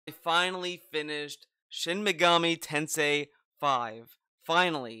I finally finished Shin Megami Tensei 5.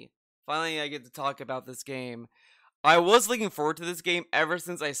 Finally. Finally, I get to talk about this game. I was looking forward to this game ever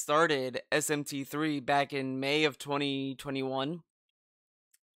since I started SMT3 back in May of 2021.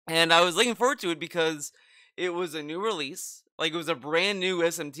 And I was looking forward to it because it was a new release. Like, it was a brand new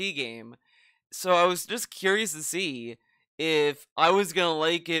SMT game. So I was just curious to see if I was going to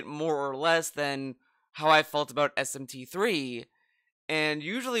like it more or less than how I felt about SMT3. And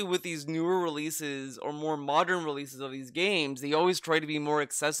usually with these newer releases or more modern releases of these games, they always try to be more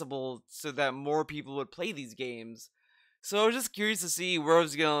accessible so that more people would play these games. So I was just curious to see where I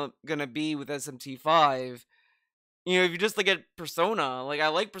was gonna be with SMT5. You know, if you just look at Persona, like I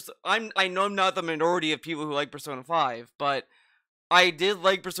like I know I'm not the minority of people who like Persona 5, but I did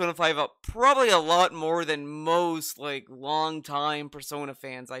like Persona 5 probably a lot more than most like long-time Persona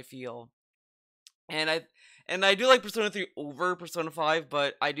fans, I feel. And I do like Persona 3 over Persona 5,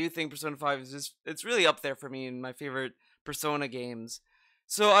 but I do think Persona 5 is just it's really up there for me in my favorite Persona games.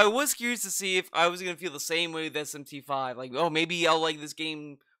 So I was curious to see if I was gonna feel the same way with SMT5. Like, oh, maybe I'll like this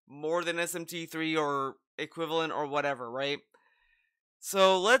game more than SMT3 or equivalent or whatever, right?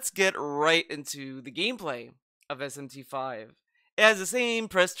 So let's get right into the gameplay of SMT5. It has the same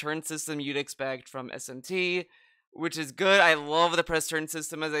press turn system you'd expect from SMT, which is good. I love the press turn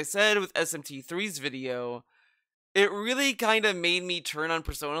system. As I said with SMT3's video, it really kind of made me turn on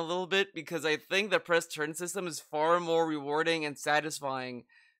Persona a little bit because I think the press turn system is far more rewarding and satisfying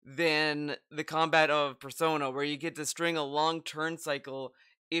than the combat of Persona, where you get to string a long turn cycle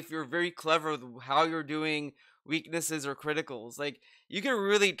if you're very clever with how you're doing weaknesses or criticals. Like, you can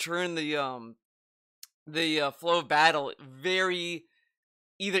really turn the flow of battle very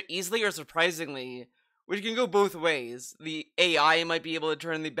either easily or surprisingly, which can go both ways. The AI might be able to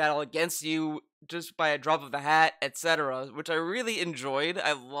turn the battle against you just by a drop of the hat, etc., which I really enjoyed.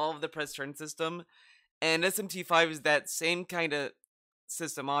 I love the press turn system, and SMT5 is that same kind of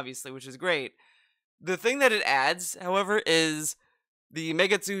system, obviously, which is great. The thing that it adds, however, is the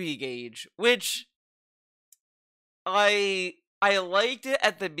Megatsuhi gauge, which I liked it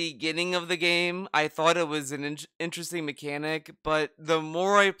at the beginning of the game. I thought it was an interesting mechanic, but the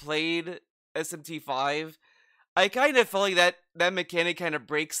more I played SMT5, I kind of felt like that mechanic kind of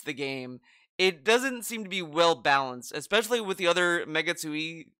breaks the game. It doesn't seem to be well balanced, especially with the other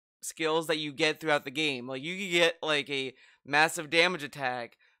Megatsui skills that you get throughout the game. Like, you could get like a massive damage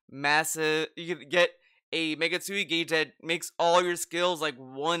attack, you could get a Megatsui gauge that makes all your skills like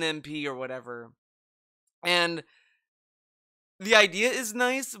 1 MP or whatever. And the idea is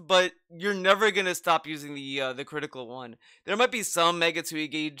nice, but you're never gonna stop using the critical one. There might be some Megatsui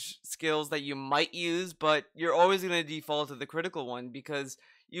gauge skills that you might use, but you're always gonna default to the critical one because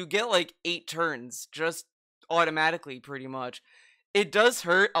you get like 8 turns just automatically, pretty much. It does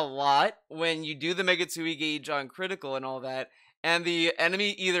hurt a lot when you do the Megatsui gauge on critical and all that, and the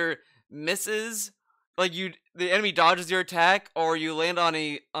enemy either misses, like the enemy dodges your attack, or you land on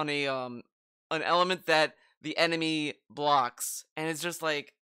a an element that the enemy blocks, and it's just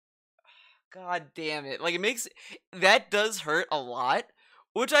like, god damn it. Like, it makes that does hurt a lot,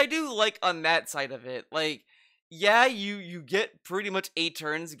 which I do like on that side of it. Like, yeah, you get pretty much 8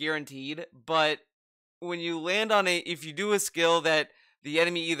 turns guaranteed, but when you land on if you do a skill that the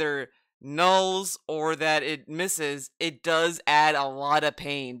enemy either nulls or that it misses, it does add a lot of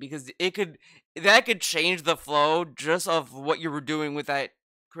pain because that could change the flow just of what you were doing with that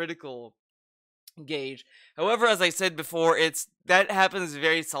critical gauge. However, as I said before, it's that happens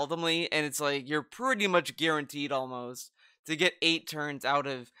very seldomly, and it's like you're pretty much guaranteed almost to get 8 turns out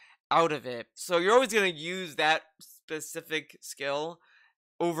of it. So you're always gonna use that specific skill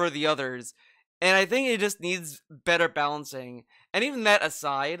over the others. And I think it just needs better balancing. And even that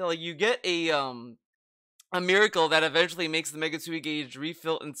aside, like, you get a miracle that eventually makes the Megatsui gauge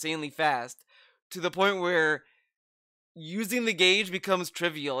refill insanely fast to the point where using the gauge becomes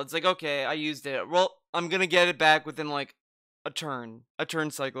trivial. It's like, okay, I used it. Well, I'm gonna get it back within like a turn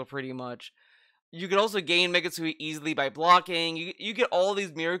cycle, pretty much. You could also gain Megatsui easily by blocking. You get all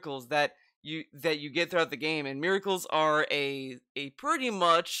these miracles that you get throughout the game, and miracles are a pretty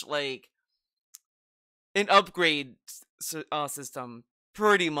much like an upgrade system.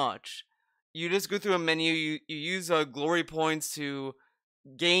 Pretty much, you just go through a menu. You use glory points to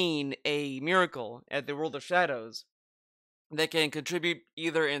gain a miracle at the World of Shadows that can contribute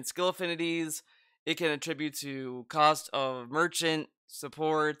either in skill affinities, it can attribute to cost of merchant,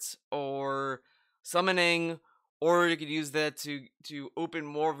 support, or summoning, or you could use that to open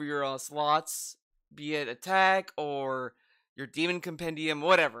more of your slots, be it attack or your demon compendium,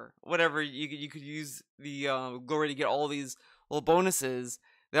 whatever. You could use the glory to get all these little bonuses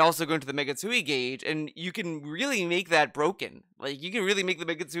that also go into the Megatsui gauge, and you can really make that broken. Like, you can really make the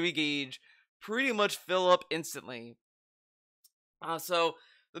Megatsui gauge pretty much fill up instantly. So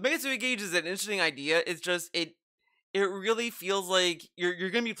the Megatsui gauge is an interesting idea. It's just it really feels like you're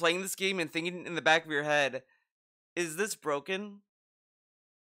gonna be playing this game and thinking in the back of your head, is this broken?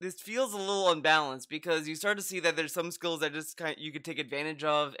 This feels a little unbalanced because you start to see that there's some skills that just kind you could take advantage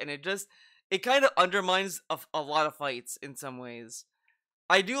of, and it kind of undermines a lot of fights in some ways.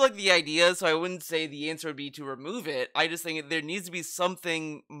 I do like the idea, so I wouldn't say the answer would be to remove it. I just think there needs to be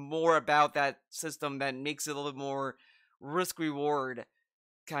something more about that system that makes it a little bit more risk reward,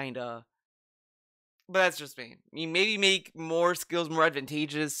 kinda. But that's just me. I mean, maybe make more skills more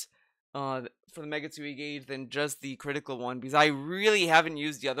advantageous for the Megatsui gauge than just the critical one, because I really haven't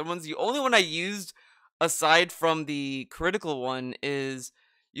used the other ones. The only one I used aside from the critical one is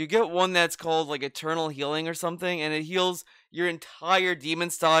you get one that's called like Eternal Healing or something, and it heals your entire demon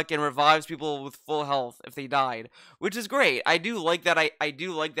stock and revives people with full health if they died, which is great. I do like that. I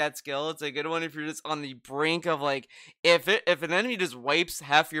do like that skill. It's a good one if you're just on the brink of like, if an enemy just wipes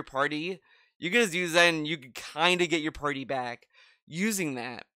half your party, you can just use that and you can kind of get your party back using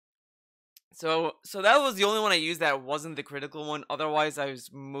that. So that was the only one I used that wasn't the critical one. Otherwise, I was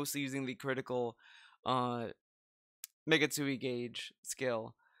mostly using the critical uh Megatsui gauge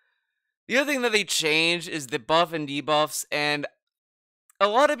skill. The other thing that they changed is the buff and debuffs, and a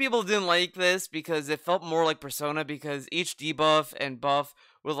lot of people didn't like this because it felt more like Persona, because each debuff and buff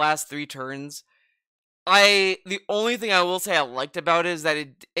would last 3 turns. The only thing I will say I liked about it is that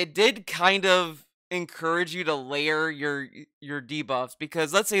it did kind of encourage you to layer your debuffs,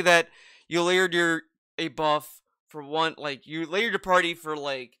 because let's say that you layered a buff for one, like you layered your party for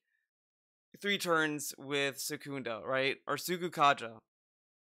like 3 turns with Sukunda, right? Or Sukukaja.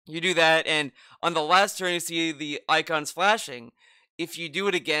 You do that, and on the last turn you see the icons flashing. If you do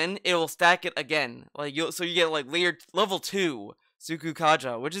it again, it will stack it again. Like so you get like layered level 2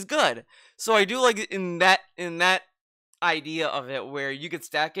 Sukukaja, which is good. So I do like it in that idea of it, where you could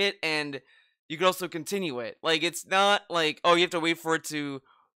stack it and you could also continue it. Like, it's not like, oh, you have to wait for it to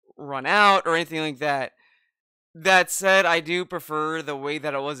run out or anything like that. That said, I do prefer the way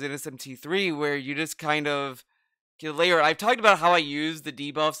that it was in SMT3, where you just kind of get layer. I've talked about how I use the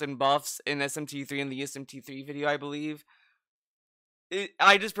debuffs and buffs in SMT3 in the SMT3 video, I believe.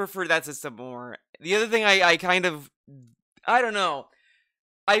 I just prefer that system more. The other thing I kind of, I don't know.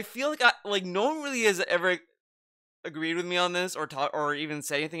 I feel like no one really has ever agreed with me on this or even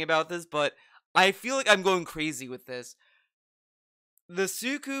said anything about this, but I feel like I'm going crazy with this. The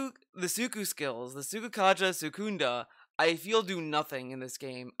Suku skills, the Sukukaja, Sukunda, I feel do nothing in this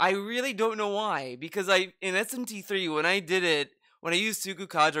game. I really don't know why, because in SMT3 when I used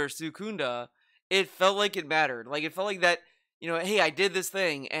Sukukaja or Sukunda, it felt like it mattered. Like, it felt like that, hey, I did this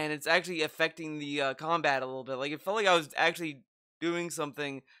thing and it's actually affecting the combat a little bit. Like, it felt like I was actually doing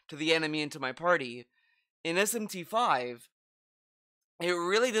something to the enemy and to my party. In SMT5, it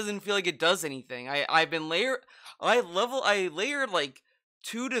really doesn't feel like it does anything. I layered like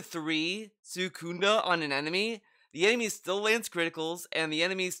 2 to 3 Sukunda on an enemy. The enemy still lands criticals, and the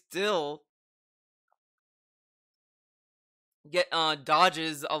enemy still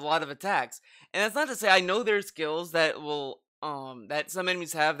dodges a lot of attacks. And that's not to say, I know there's skills that will that some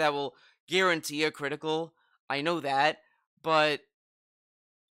enemies have that will guarantee a critical. I know that, but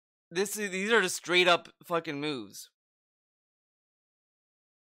these are just straight up fucking moves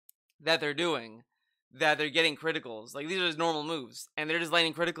that they're doing, that they're getting criticals. Like, these are just normal moves, and they're just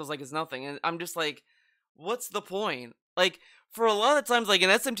landing criticals like it's nothing. And I'm just like, what's the point? Like, for a lot of times, like in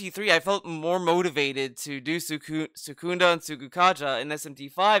SMT3, I felt more motivated to do Sukunda and Sukukaja. In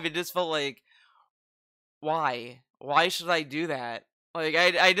SMT5, it just felt like, why? Why should I do that? Like,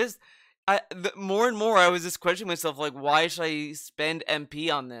 more and more, I was just questioning myself, like, why should I spend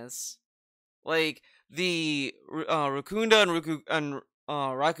MP on this? Like, the Rukunda and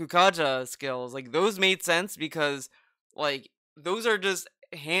Rakukaja skills, like, those made sense because, like, those are just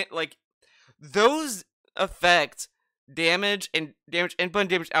those affect damage input and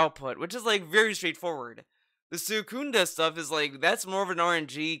damage output, which is like very straightforward. The Sukunda stuff is like, that's more of an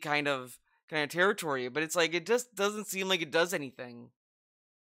RNG kind of territory, but it's like, it just doesn't seem like it does anything.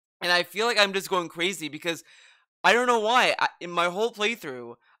 And I feel like I'm just going crazy because I don't know why. In my whole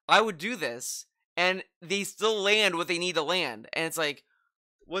playthrough, I would do this, and they still land what they need to land. And it's like,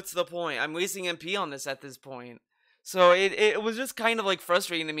 what's the point? I'm wasting MP on this at this point. So it was just kind of like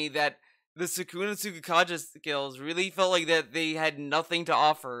frustrating to me that the Sukuna and Sukukaja skills really felt like that they had nothing to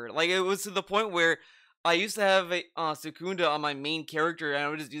offer. Like, it was to the point where I used to have a Sukunda on my main character, and I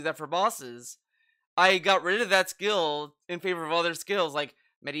would just use that for bosses. I got rid of that skill in favor of other skills. Like,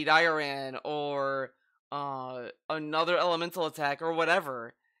 Medidairan or another elemental attack or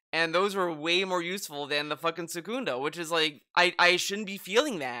whatever. And those were way more useful than the fucking Sukunda, which is like I shouldn't be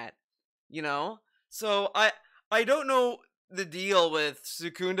feeling that, you know? So I don't know the deal with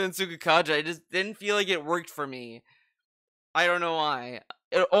Sukunda and Sukukaja. I just didn't feel like it worked for me. I don't know why.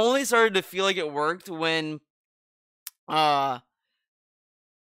 It only started to feel like it worked when uh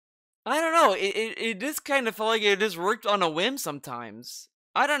I don't know. It just kind of felt like it just worked on a whim sometimes.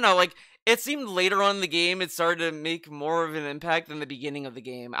 I don't know. Like it seemed later on in the game, it started to make more of an impact than the beginning of the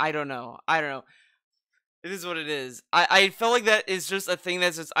game. I don't know. I don't know. It is what it is. I felt like that is just a thing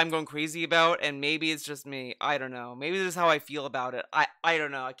that's just I'm going crazy about, and maybe it's just me. I don't know. Maybe this is how I feel about it. I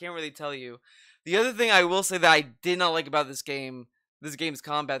don't know. I can't really tell you. The other thing I will say that I did not like about this game's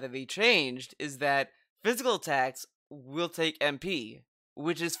combat that they changed, is that physical attacks will take MP,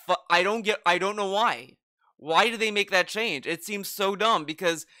 which is I don't know why. Why did they make that change? It seems so dumb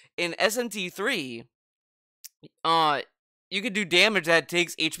because in SMT3, uh you could do damage that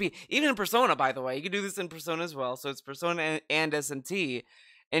takes HP. Even in Persona, by the way. You could do this in Persona as well. So it's Persona and SMT.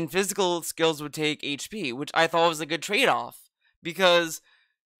 And physical skills would take HP, which I thought was a good trade-off. Because,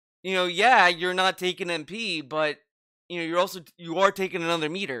 yeah, you're not taking MP, but you are taking another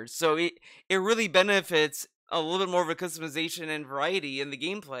meter. So it really benefits a little bit more of a customization and variety in the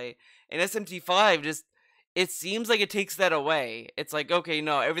gameplay. And SMT5 just it seems like it takes that away. It's like, okay,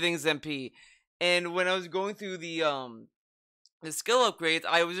 no, everything's MP. And when I was going through the skill upgrades,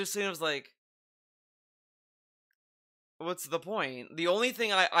 I was just saying, I was like, what's the point? The only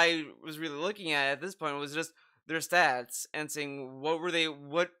thing I was really looking at this point was just their stats and saying what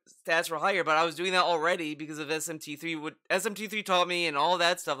stats were higher. But I was doing that already because of SMT3. What SMT3 taught me and all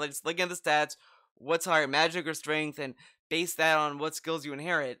that stuff, like just looking at the stats, what's higher, magic or strength, and base that on what skills you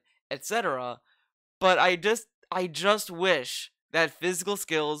inherit, etc. But I just wish that physical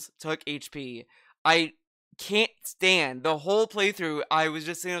skills took HP. I can't stand the whole playthrough. I was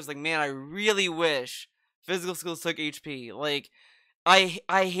just saying, I was like, man, I really wish physical skills took HP. Like, I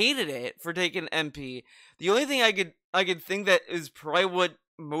hated it for taking MP. The only thing I could think that is probably what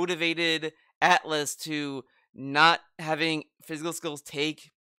motivated Atlas to not having physical skills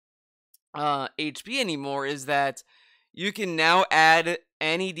take HP anymore is that you can now add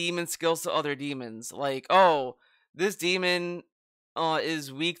any demon skills to other demons. Like, oh, this demon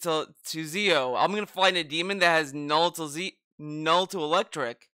is weak to Zeo. I'm gonna find a demon that has null to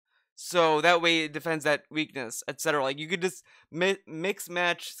electric, so that way it defends that weakness, etc. Like you could just mix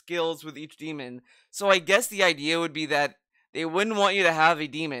match skills with each demon. So I guess the idea would be that they wouldn't want you to have a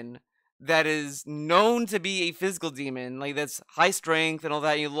demon that is known to be a physical demon, like that's high strength and all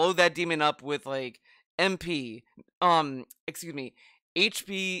that. And you load that demon up with like MP, excuse me,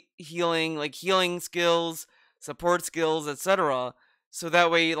 HP healing, like healing skills, support skills, etc. So that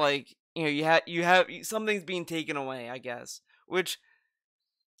way, like you have something's being taken away, I guess. Which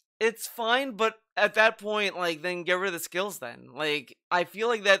it's fine, but at that point, like then get rid of the skills. Then, like I feel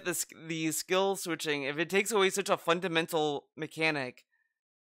like that the skill switching, if it takes away such a fundamental mechanic,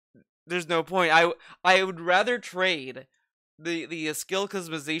 there's no point. I would rather trade the skill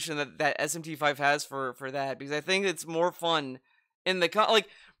customization that SMT5 has for that, because I think it's more fun in the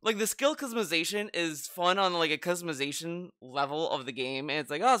like the skill customization is fun on like a customization level of the game, and it's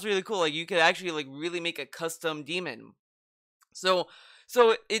like, oh, it's really cool. Like you could actually like really make a custom demon. So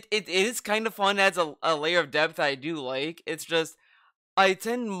it is kind of fun, adds a layer of depth that I do like. It's just I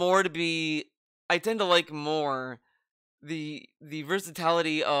tend to like more the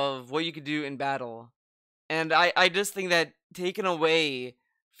versatility of what you could do in battle. And I just think that taking away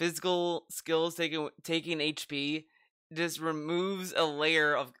physical skills, taking HP, just removes a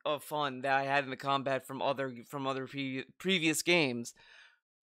layer of fun that I had in the combat from other previous games.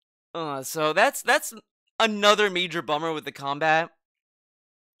 So that's another major bummer with the combat.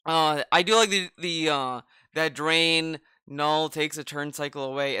 I do like the that drain null takes a turn cycle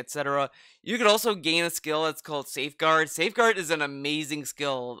away, etc. You could also gain a skill that's called Safeguard. Safeguard is an amazing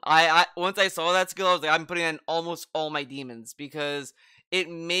skill. I once I saw that skill, I was like, I'm putting it in almost all my demons because it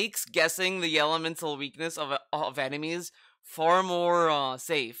makes guessing the elemental weakness of enemies far more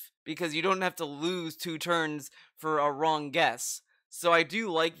safe, because you don't have to lose 2 turns for a wrong guess. So I do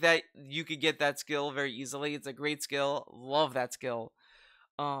like that you could get that skill very easily. It's a great skill. Love that skill.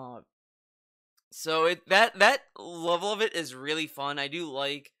 Uh, so that level of it is really fun. I do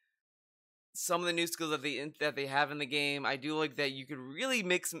like some of the new skills that they have in the game. I do like that you could really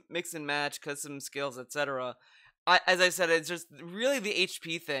mix and match custom skills, etc. As I said, it's just really the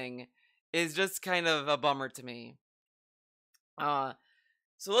HP thing is just kind of a bummer to me. So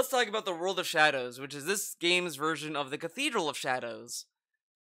let's talk about the World of Shadows, which is this game's version of the Cathedral of Shadows.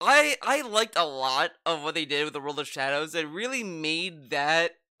 I liked a lot of what they did with the World of Shadows. It really made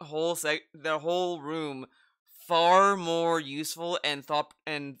that the whole room far more useful and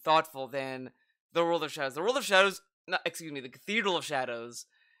thoughtful than the World of Shadows. The World of Shadows, not, excuse me, the Cathedral of Shadows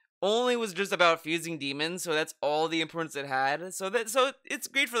only was just about fusing demons, so that's all the importance it had. So it's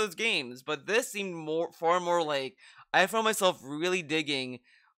great for those games, but this seemed far more like I found myself really digging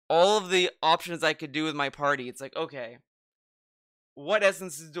all of the options I could do with my party. It's like, okay, what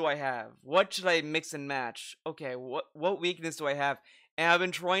essences do I have? What should I mix and match? Okay, what weakness do I have? And I've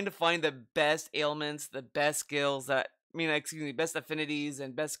been trying to find the best ailments, the best skills excuse me, best affinities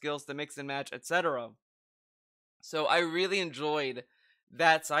and best skills to mix and match, etc. So I really enjoyed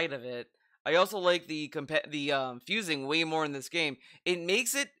that side of it. I also like the fusing way more in this game. It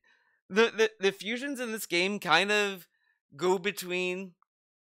makes it the fusions in this game kind of go between,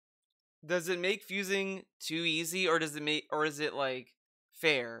 does it make fusing too easy, or is it like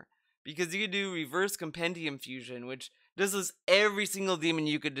fair? Because you could do reverse compendium fusion, which does this every single demon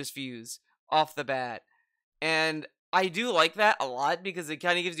you could just fuse off the bat. And I do like that a lot because it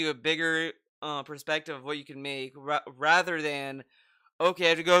kind of gives you a bigger perspective of what you can make, rather than, okay, I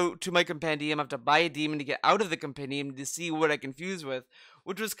have to go to my compendium, I have to buy a demon to get out of the compendium to see what I can fuse with,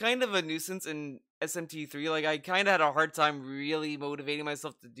 which was kind of a nuisance in SMT3. Like, I kind of had a hard time really motivating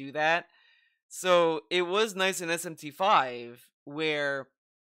myself to do that. So it was nice in SMT5 where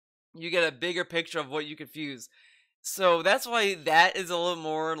you get a bigger picture of what you could fuse. So that's why that is a little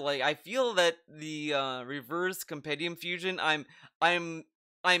more like, I feel that the reverse compendium fusion I'm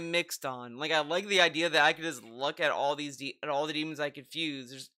I'm mixed on. Like, I like the idea that I could just look at at all the demons I could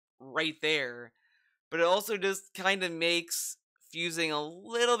fuse just right there. But it also just kind of makes fusing a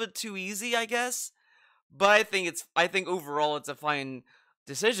little bit too easy, I guess. But I think overall it's a fine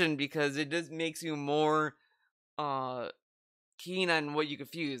decision because it just makes you more uh keen on what you can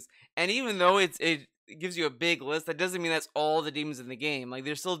fuse. And even though it gives you a big list, that doesn't mean that's all the demons in the game. Like,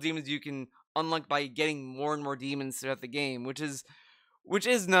 there's still demons you can unlock by getting more and more demons throughout the game, which is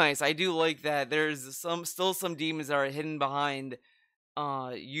nice. I do like that. There's some demons that are hidden behind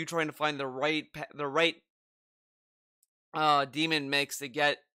you trying to find the right demon mix to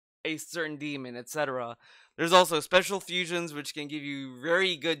get a certain demon, etc. There's also special fusions which can give you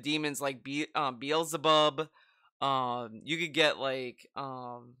very good demons like Beelzebub. You could get like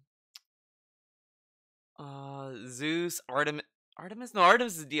Zeus, Artemis. No,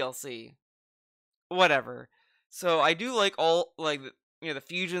 Artemis is DLC. Whatever. So I do like all like the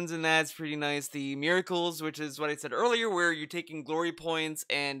fusions in that. It's pretty nice. The miracles, which is what I said earlier, where you're taking glory points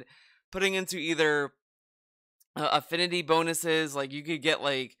and putting into either affinity bonuses. Like, you could get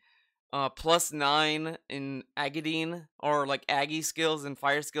like +9 in Agadine, or like Aggie skills and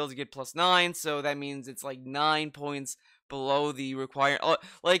fire skills. You get +9, so that means it's like 9 points below the required.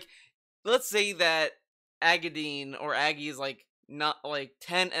 Like, let's say that Agadine or Aggie is like not like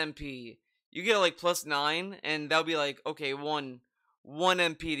 10 MP. You get like +9, and that'll be like, okay, one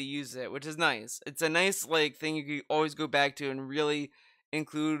MP to use it, which is nice. It's a nice like thing you could always go back to and really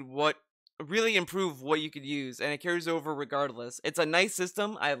improve what you could use, and it carries over regardless. It's a nice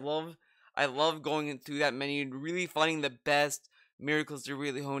system. I love going through that menu and really finding the best miracles to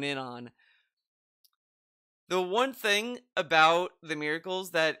really hone in on. The one thing about the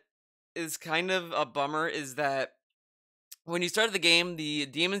miracles that is kind of a bummer is that when you start the game, the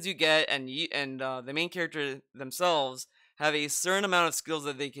demons you get and the main character themselves have a certain amount of skills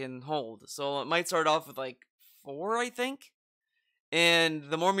that they can hold. So it might start off with like 4, I think. And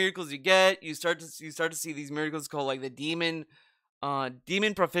the more miracles you get, you start to see these miracles called like the demon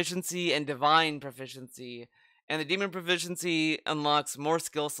proficiency and divine proficiency. And the demon proficiency unlocks more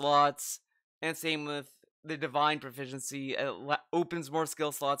skill slots, and same with the divine proficiency, it opens more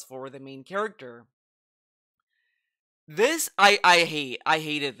skill slots for the main character. This I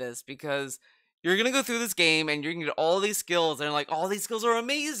hated this because you're gonna go through this game and you're gonna get all these skills, and like, all these skills are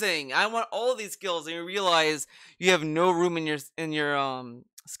amazing. I want all these skills, and you realize you have no room in your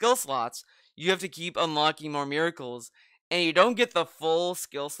skill slots. You have to keep unlocking more miracles, and you don't get the full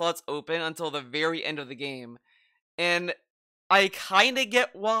skill slots open until the very end of the game. And I kind of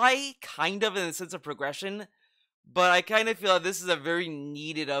get why, kind of in the sense of progression, but I kind of feel like this is a very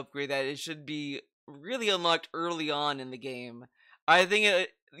needed upgrade that it should be really unlocked early on in the game. I think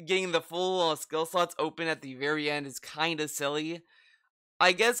getting the full skill slots open at the very end is kind of silly.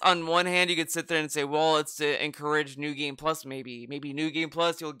 I guess on one hand you could sit there and say, well, it's to encourage New Game Plus. Maybe New Game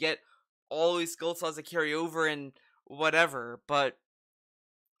Plus, you'll get all these skill slots to carry over and whatever. But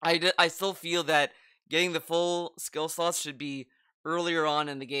I still feel that getting the full skill slots should be earlier on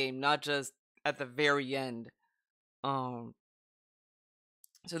in the game, not just at the very end. Um,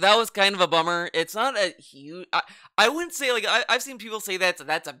 So that was kind of a bummer. It's not a huge. I wouldn't say like I've seen people say that's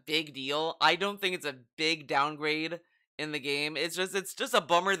a big deal. I don't think it's a big downgrade in the game. It's just a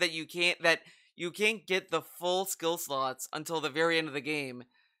bummer that you can't get the full skill slots until the very end of the game,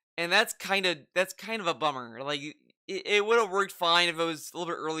 and that's kind of a bummer. Like it would have worked fine if it was a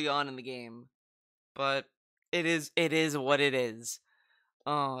little bit early on in the game, but it is what it is.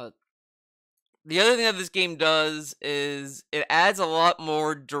 Uh, the other thing that this game does is it adds a lot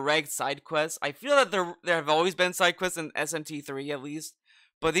more direct side quests. I feel that there have always been side quests in SMT3 at least,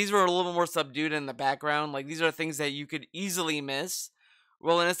 but these were a little more subdued in the background. Like these are things that you could easily miss.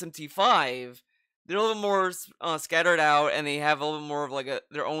 Well, in SMT5, they're a little more scattered out, and they have a little more of like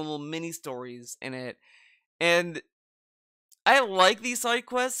their own little mini stories in it. And I like these side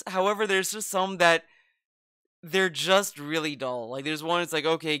quests. However, there's just some that they're just really dull. Like there's one it's like,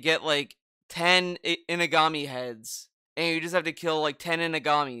 okay, get like 10 inagami heads and you just have to kill like 10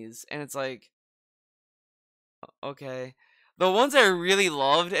 inagamis, and it's like, okay. The ones I really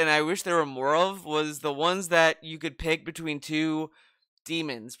loved and I wish there were more of was the ones that you could pick between two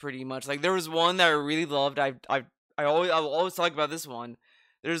demons pretty much. Like there was one that I really loved. I'll always talk about this one.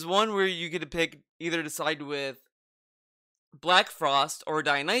 There's one where you get to pick either decide with Black Frost or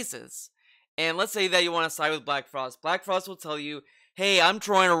Dionysus. And let's say that you want to side with Black Frost. Black Frost will tell you, "Hey, I'm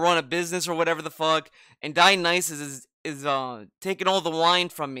trying to run a business or whatever the fuck, and Dionysus is taking all the wine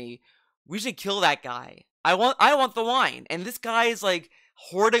from me. We should kill that guy. I want the wine." And this guy is like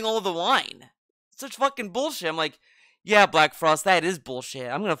hoarding all the wine. Such fucking bullshit. I'm like, "Yeah, Black Frost, that is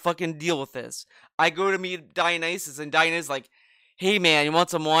bullshit. I'm gonna fucking deal with this." I go to meet Dionysus, and Dionysus is like, "Hey man, you want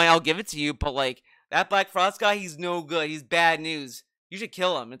some wine? I'll give it to you, but like that Black Frost guy, he's no good. He's bad news. You should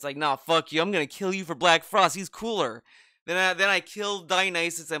kill him." It's like, "Nah, fuck you. I'm gonna kill you for Black Frost. He's cooler." Then I killed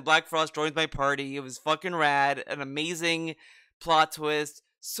Dionysus, and Black Frost joins my party. It was fucking rad. An amazing plot twist.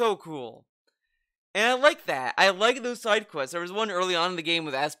 So cool. And I like that. I like those side quests. There was one early on in the game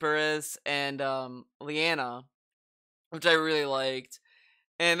with Asperus and Leanna, which I really liked.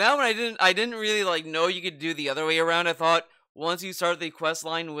 And that one I didn't really like know you could do the other way around. I thought once you start the quest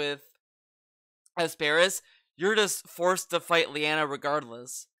line with Asperus, you're just forced to fight Leanna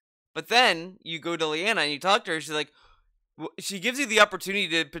regardless. But then you go to Leanna and you talk to her. She's like, she gives you the opportunity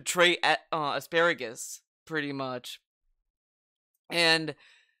to betray Asparagus, pretty much. And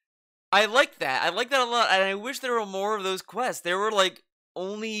I like that. I like that a lot. And I wish there were more of those quests. There were like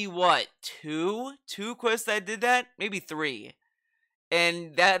only what, two quests that did that, maybe three,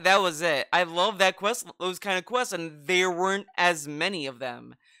 and that was it. I love that quest, those kind of quests, and there weren't as many of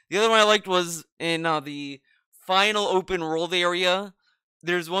them. The other one I liked was in the final open world area.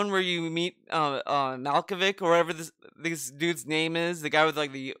 There's one where you meet Malkovich, or whatever this dude's name is, the guy with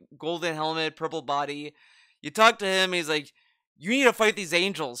like the golden helmet, purple body. You talk to him, and he's like, "You need to fight these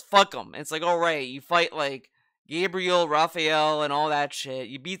angels. Fuck them." And it's like, all right, you fight like Gabriel, Raphael, and all that shit.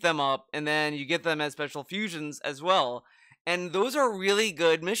 You beat them up, and then you get them as special fusions as well. And those are really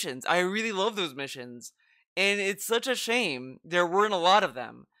good missions. I really love those missions. And it's such a shame there weren't a lot of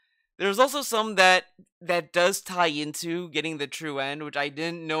them. There's also some that does tie into getting the true end, which I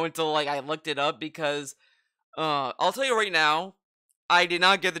didn't know until like I looked it up, because I'll tell you right now, I did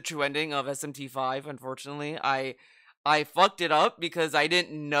not get the true ending of SMT5, unfortunately. I fucked it up because I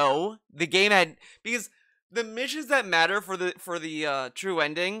didn't know the game had, because the missions that matter for the true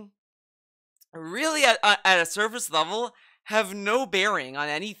ending really at a surface level have no bearing on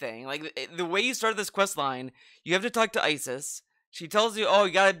anything. Like the way you start this quest line, you have to talk to Isis. She tells you, "Oh,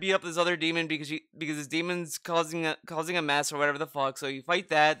 you gotta beat up this other demon because this demon's causing a mess or whatever the fuck." So you fight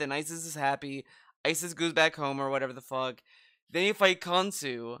that. Then Isis is happy. Isis goes back home or whatever the fuck. Then you fight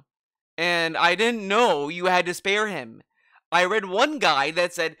Kansu, and I didn't know you had to spare him. I read one guide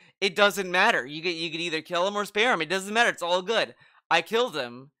that said it doesn't matter. You could either kill him or spare him. It doesn't matter. It's all good. I killed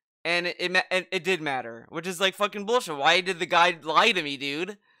him, and it did matter, which is like fucking bullshit. Why did the guide lie to me,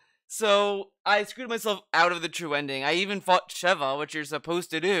 dude? So I screwed myself out of the true ending. I even fought Sheva, which you're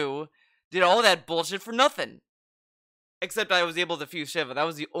supposed to do. Did all that bullshit for nothing. Except I was able to fuse Shiva. That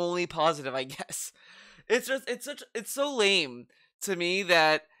was the only positive, I guess. It's so lame to me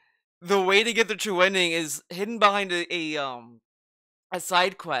that the way to get the true ending is hidden behind a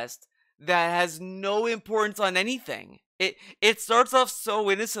side quest that has no importance on anything. It starts off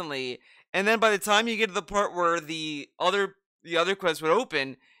so innocently, and then by the time you get to the part where the other quest would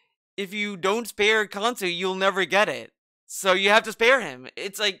open, if you don't spare Kansu, you'll never get it. So you have to spare him.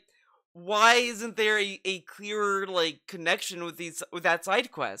 It's like, why isn't there a clearer like connection with that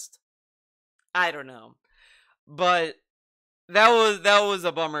side quest? I don't know. But that was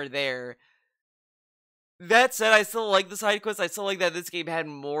a bummer there. That said, I still like the side quests. I still like that this game had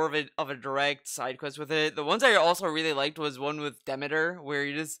more of a direct side quest with it. The ones I also really liked was one with Demeter, where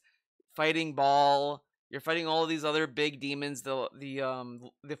you're just fighting Ball. You're fighting all of these other big demons. The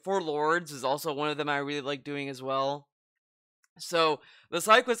Four Lords is also one of them I really like doing as well. So the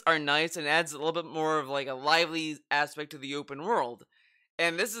side quests are nice and adds a little bit more of like a lively aspect to the open world.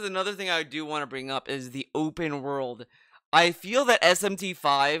 And this is another thing I do want to bring up is the open world. I feel that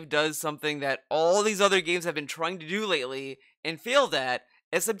SMT5 does something that all these other games have been trying to do lately and failed at.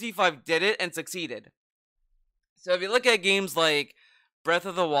 SMT5 did it and succeeded. So if you look at games like Breath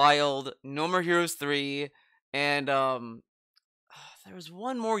of the Wild, No More Heroes 3, and there was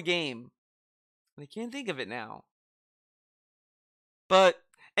one more game. I can't think of it now. But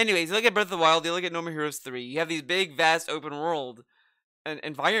anyways, you look at Breath of the Wild, you look at No More Heroes 3. You have these big, vast open world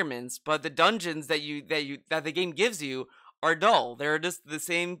environments, but the dungeons that the game gives you are dull. They're just the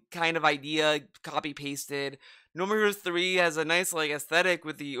same kind of idea, copy pasted. No More Heroes 3 has a nice like aesthetic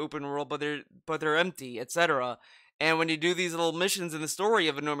with the open world, but they're empty, etc. And when you do these little missions in the story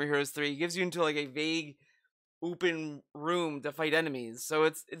of a No More Heroes 3, it gives you into like a vague open room to fight enemies. So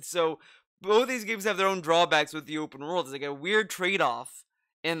it's so both these games have their own drawbacks with the open world. It's like a weird trade-off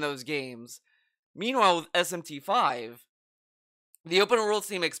in those games. Meanwhile, with SMT5, the open worlds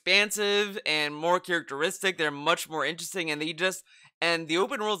seem expansive and more characteristic. They're much more interesting, and the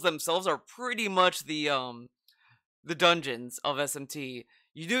open worlds themselves are pretty much the dungeons of SMT.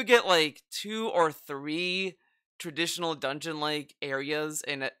 You do get like 2 or 3 traditional dungeon-like areas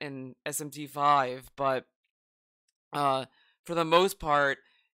in SMT5, but for the most part,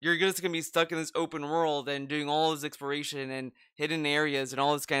 you're just gonna be stuck in this open world and doing all this exploration and hidden areas and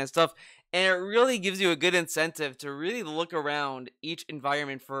all this kind of stuff. And it really gives you a good incentive to really look around each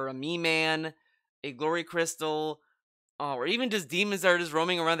environment for a Me-Man, a Glory Crystal, or even just demons that are just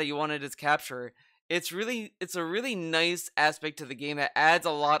roaming around that you want to just capture. It's a really nice aspect to the game that adds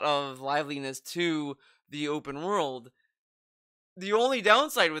a lot of liveliness to the open world. The only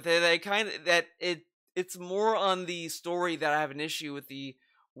downside with it, it's more on the story that I have an issue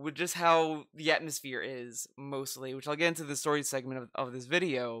with just how the atmosphere is mostly, which I'll get into the story segment of this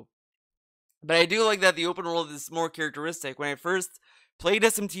video. But I do like that the open world is more characteristic. When I first played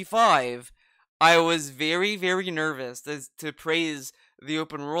SMT5, I was very, very nervous to praise the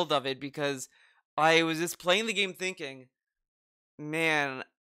open world of it because I was just playing the game thinking, man,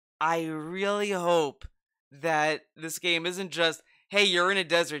 I really hope that this game isn't just, hey, you're in a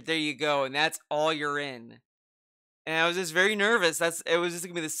desert, there you go, and that's all you're in. And I was just very nervous. It was just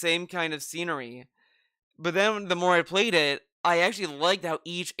gonna be the same kind of scenery. But then the more I played it, I actually liked how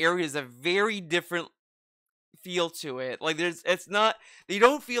each area is a very different feel to it. Like they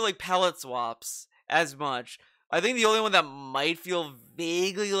don't feel like palette swaps as much. I think the only one that might feel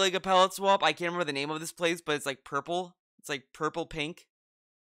vaguely like a palette swap, I can't remember the name of this place, but it's like purple. It's like purple pink.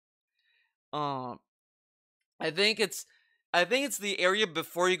 Um, I think it's the area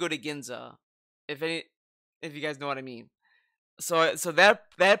before you go to Ginza. If you guys know what I mean. So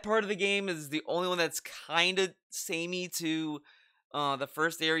that part of the game is the only one that's kind of samey to the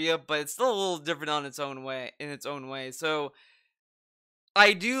first area, but it's still a little different on its own way. So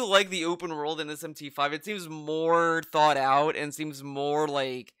I do like the open world in SMT5. It seems more thought out and seems more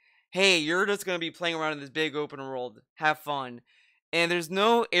like, hey, you're just gonna be playing around in this big open world, have fun. And there's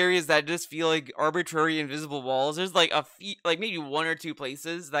no areas that just feel like arbitrary invisible walls. There's like like maybe 1 or 2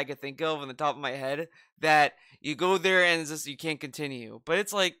 places that I could think of on the top of my head that you go there and it's just you can't continue. But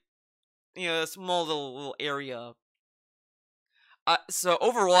it's like, a small little area. So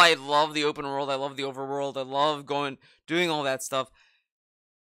overall, I love the open world. I love the overworld. I love doing all that stuff.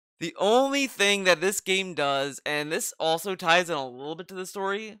 The only thing that this game does, and this also ties in a little bit to the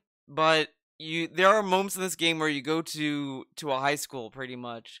story, but there are moments in this game where you go to a high school, pretty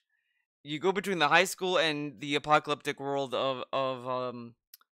much. You go between the high school and the apocalyptic world of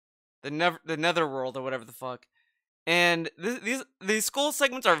the netherworld or whatever the fuck. And these school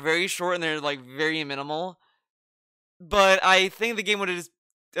segments are very short and they're like very minimal. But I think the game would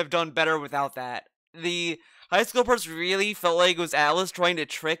have done better without that. The high school parts really felt like it was Alice trying to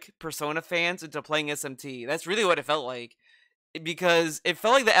trick Persona fans into playing SMT. That's really what it felt like. Because it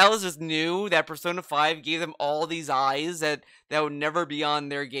felt like the Alice just knew that Persona 5 gave them all these eyes that would never be on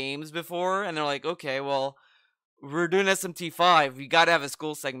their games before. And they're like, okay, well, we're doing SMT5. We gotta have a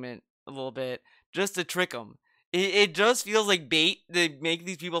school segment a little bit just to trick them. It just feels like bait to make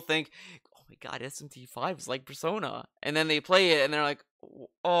these people think, oh my god, SMT5 is like Persona. And then they play it and they're like,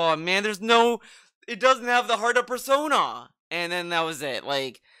 oh man, it doesn't have the heart of Persona. And then that was it.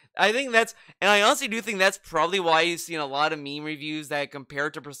 Like, I honestly do think that's probably why you've seen a lot of meme reviews that compare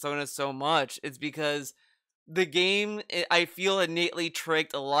to Persona so much. It's because the game, I feel, innately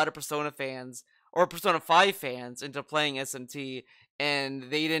tricked a lot of Persona fans or Persona 5 fans into playing SMT, and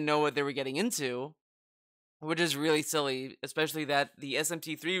they didn't know what they were getting into, which is really silly, especially that the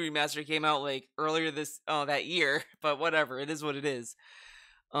SMT3 remaster came out like earlier that year. But whatever, it is what it is.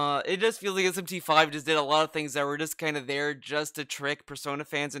 It just feels like SMT5 just did a lot of things that were just kind of there just to trick Persona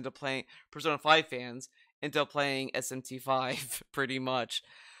fans into playing Persona 5 fans into playing SMT5 pretty much.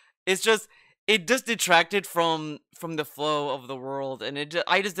 It's just it just detracted from the flow of the world, and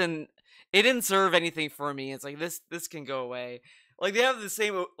I just didn't it didn't serve anything for me. It's like this can go away. Like they have the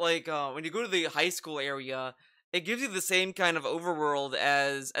same like when you go to the high school area, it gives you the same kind of overworld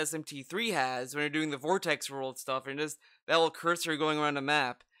as SMT3 has when you're doing the vortex world stuff, and just that little cursor going around the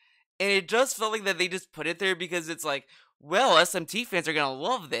map. And it just felt like that they just put it there because it's like, well, SMT fans are gonna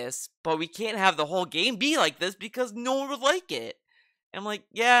love this, but we can't have the whole game be like this because no one would like it. And I'm like,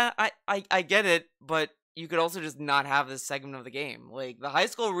 yeah, I get it, but you could also just not have this segment of the game. Like the high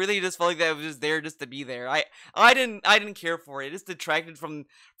school really just felt like that it was just there just to be there. I didn't care for it. It just detracted from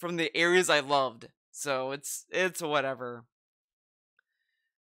the areas I loved. So it's whatever.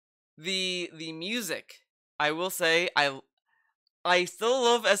 The music, I will say, I still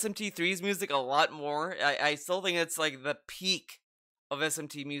love SMT3's music a lot more. I still think it's like the peak of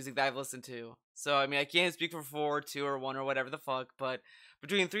SMT music that I've listened to. So, I mean, I can't speak for 4, 2, or 1, or whatever the fuck, but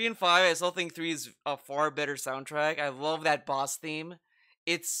between 3 and 5, I still think 3 is a far better soundtrack. I love that boss theme.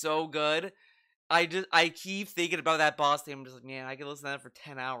 It's so good. I keep thinking about that boss theme. I'm just like, man, I could listen to that for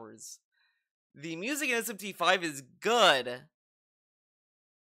 10 hours. The music in SMT5 is good,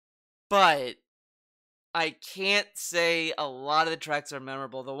 but I can't say a lot of the tracks are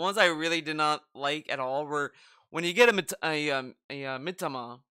memorable. The ones I really did not like at all were when you get a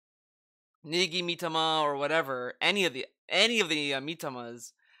Mitama, Nigi Mitama, or whatever, any of the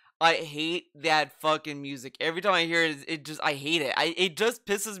Mitamas. I hate that fucking music. Every time I hear it, I hate it. It just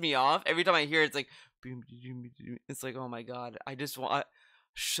pisses me off every time I hear it. It's like, it's like, oh my god, I just want,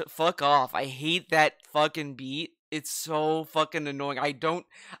 fuck off. I hate that fucking beat. It's so fucking annoying. I don't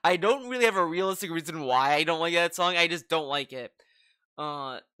really have a realistic reason why I don't like that song. I just don't like it.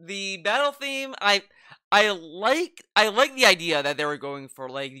 The battle theme, I like the idea that they were going for.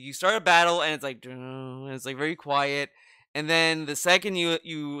 Like you start a battle and it's like, and it's like very quiet, and then the second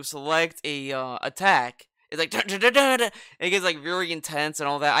you select a attack, it's like and it gets like very intense and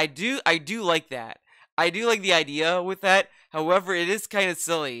all that. I do like that. I do like the idea with that. However, it is kind of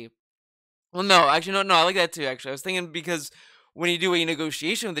silly. Well, no, actually, no, I like that too. Actually, I was thinking because when you do a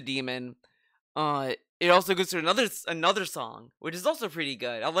negotiation with the demon, it also goes through another song, which is also pretty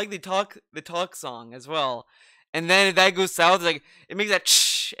good. I like the talk song as well. And then if that goes south, like it makes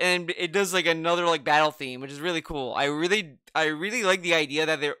that and it does like another like battle theme, which is really cool. I really like the idea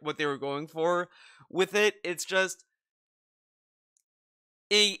that what they were going for with it. It's just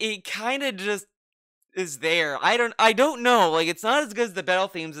it kind of just is there. I don't know. Like it's not as good as the battle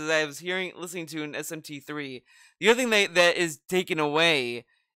themes as I was listening to in SMT3. The other thing that is taken away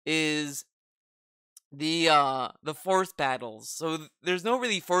is the force battles. So there's no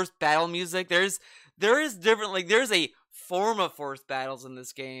really force battle music. There is different, like there's a form of force battles in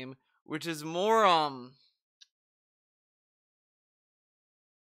this game which is more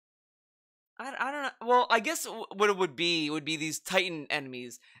I don't know. Well, I guess what it would be these Titan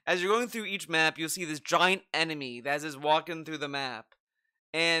enemies. As you're going through each map, you'll see this giant enemy that is walking through the map,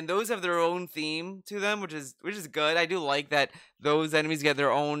 and those have their own theme to them, which is good. I do like that those enemies get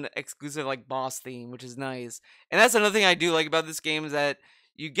their own exclusive like boss theme, which is nice. And that's another thing I do like about this game is that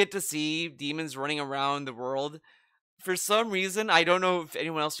you get to see demons running around the world. For some reason, I don't know if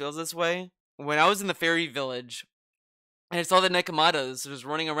anyone else feels this way. When I was in the fairy village and I saw the Nekamadas just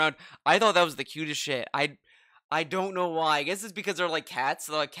running around, I thought that was the cutest shit. I don't know why. I guess it's because they're like cats,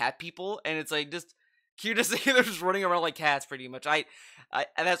 they're like cat people, and it's like just cute to see they're just running around like cats, pretty much. And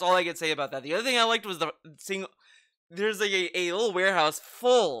that's all I can say about that. The other thing I liked was the seeing there's like a little warehouse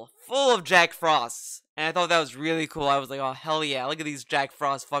full of Jack Frosts, and I thought that was really cool. I was like, oh hell yeah, look at these Jack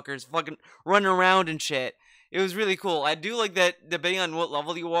Frost fuckers fucking running around and shit. It was really cool. I do like that depending on what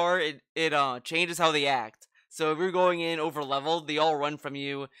level you are, it changes how they act. So if you're going in over leveled, they all run from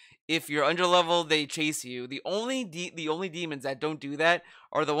you. If you're under leveled, they chase you. The only demons that don't do that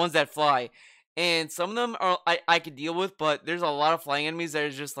are the ones that fly. And some of them I could deal with, but there's a lot of flying enemies that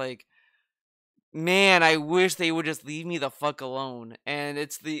is just like, man, I wish they would just leave me the fuck alone. And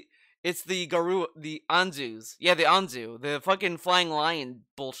it's the Garu, the Anzus. Yeah, the Anzu, the fucking flying lion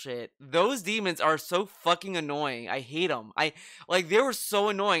bullshit. Those demons are so fucking annoying. I hate them. They were so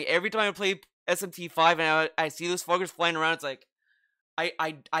annoying. Every time I play SMT5 and I see those fuckers flying around, it's like,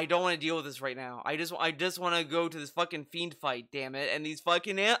 I don't want to deal with this right now. I just want to go to this fucking fiend fight, damn it. And these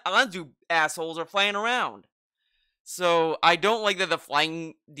fucking Anzu assholes are flying around. So I don't like that the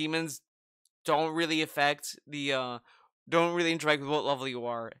flying demons don't really affect the don't really interact with what level you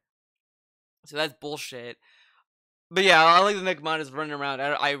are. So that's bullshit. But yeah, I like the Necromon running around.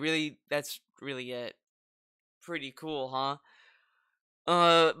 I really, that's really it. Pretty cool, huh?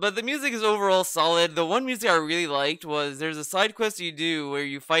 But the music is overall solid. The one music I really liked was there's a side quest you do where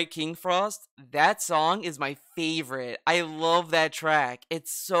you fight King Frost. That song is my favorite. I love that track.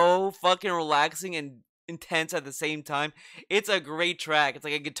 It's so fucking relaxing and intense at the same time. It's a great track. It's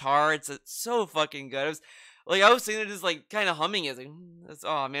like a guitar. So fucking good. I was sitting there just like kind of humming it. Like,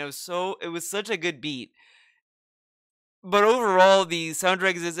 oh man, it was such a good beat. But overall, the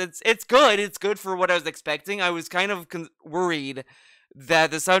soundtrack it's good. It's good for what I was expecting. I was kind of worried that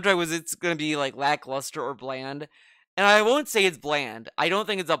the soundtrack was it's gonna be like lackluster or bland, and I won't say it's bland. I don't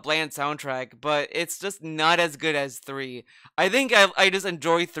think it's a bland soundtrack, but it's just not as good as 3. I think I just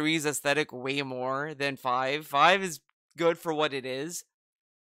enjoy three's aesthetic way more than 5. 5 is good for what it is,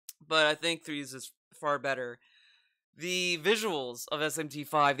 but I think 3's is far better. The visuals of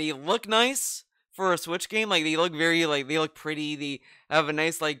SMT5, they look nice for a Switch game. Like, they look very, like, they look pretty. They have a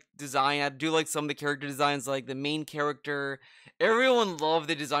nice, like, design. I do like some of the character designs, like the main character. Everyone loved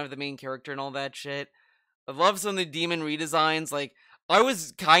the design of the main character and all that shit. I love some of the demon redesigns. Like, I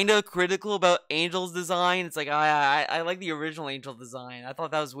was kind of critical about Angel's design. It's like, I like the original Angel design. I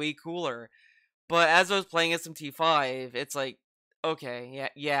thought that was way cooler. But as I was playing SMT5, it's like, okay,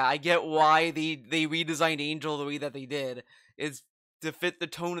 yeah, I get why they redesigned Angel the way that they did. It's to fit the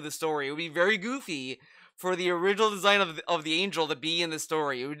tone of the story. It would be very goofy for the original design of the Angel to be in the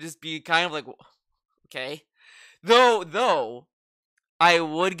story. It would just be kind of like, okay. Though, I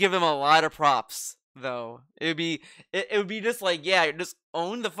would give him a lot of props. Though it would be just like, yeah, just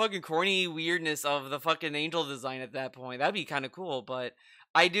own the fucking corny weirdness of the fucking Angel design at that point. That'd be kind of cool. But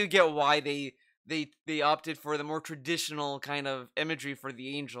I do get why they opted for the more traditional kind of imagery for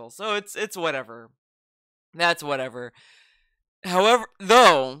the Angel. So it's whatever. That's whatever. However,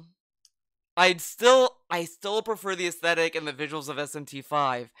 though, I still prefer the aesthetic and the visuals of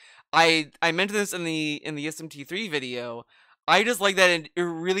SMT5. I mentioned this in the SMT3 video. I just like that it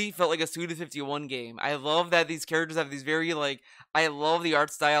really felt like a Suda51 game. I love that these characters have these very, like, I love the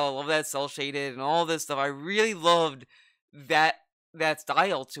art style. I love that cel shaded and all this stuff. I really loved that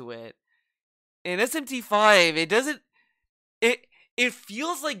style to it. In SMT5, it doesn't it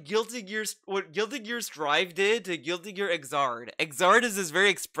feels like Guilty Gear, what Guilty Gear Strive did to Guilty Gear Exard. Exard is this very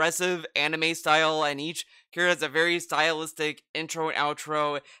expressive anime style, and each character has a very stylistic intro and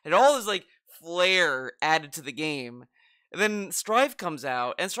outro, and all this like flair added to the game. And then Strive comes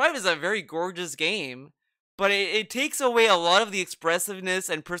out, and Strive is a very gorgeous game, but it takes away a lot of the expressiveness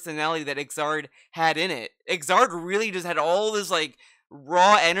and personality that Exard had in it. Exard really just had all this like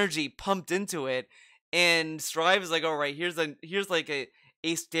raw energy pumped into it, and Strive is like, all right, here's like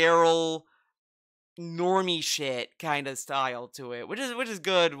a sterile normie shit kind of style to it, which is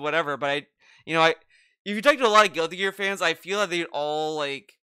good, whatever. But I if you talk to a lot of Guilty Gear fans, I feel like they'd all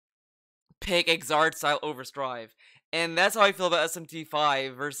like pick Exard style over Strive, and that's how I feel about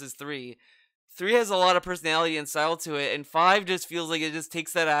SMT5 versus 3. 3 has a lot of personality and style to it, and 5 just feels like it just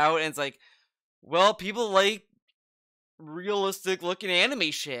takes that out, and it's like, well, people like realistic looking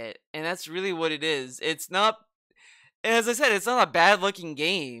anime shit, and that's really what it is. It's not, as I said, it's not a bad looking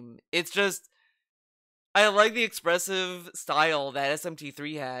game. It's just, I like the expressive style that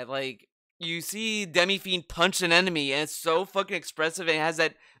SMT3 had. Like, you see Demi-Fiend punch an enemy, and it's so fucking expressive, and it has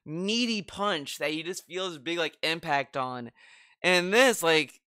that meaty punch that you just feel this big, like, impact on. And this,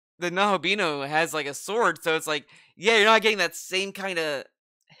 like, the Nahobino has, like, a sword, so it's like, yeah, you're not getting that same kind of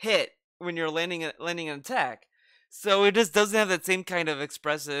hit when you're landing an attack. So it just doesn't have that same kind of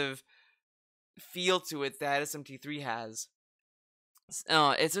expressive feel to it that SMT3 has.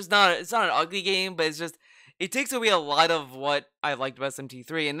 It's just not, it's not an ugly game, but it takes away a lot of what I liked about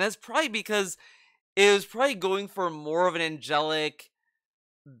SMT3, and that's probably because it was probably going for more of an angelic,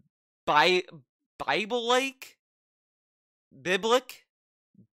 Bible-like, biblic,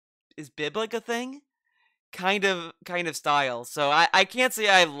 is biblic a thing? Kind of style. So I can't say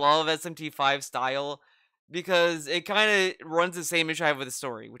I love SMT5 style, because it kind of runs the same issue I have with the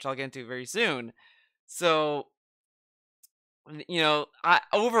story, which I'll get into very soon. So,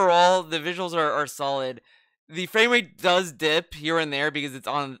 overall, the visuals are solid. The frame rate does dip here and there because it's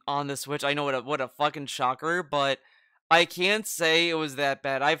on the Switch. I know what a fucking shocker, but I can't say it was that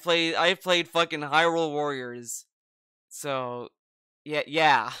bad. I played fucking Hyrule Warriors, so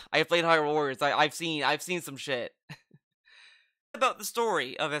yeah, I played Hyrule Warriors. I've seen some shit. About the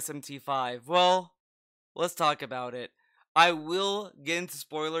story of SMT5, well, let's talk about it. I will get into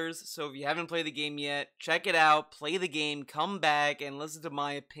spoilers, so if you haven't played the game yet, check it out, play the game, come back, and listen to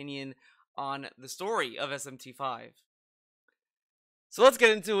my opinion on the story of SMT5. So let's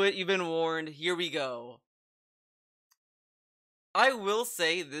get into it. You've been warned. Here we go. I will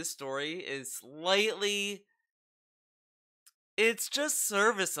say this story is slightly. It's just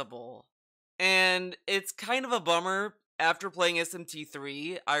serviceable. And it's kind of a bummer. After playing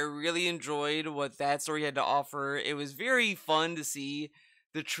SMT3, I really enjoyed what that story had to offer. It was very fun to see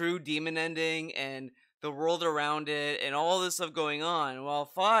the true demon ending and the world around it and all this stuff going on. While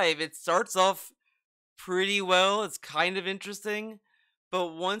 5, it starts off pretty well. It's kind of interesting.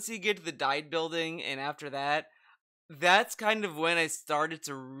 But once you get to the died building and after that, that's kind of when I started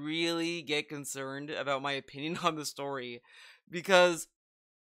to really get concerned about my opinion on the story. Because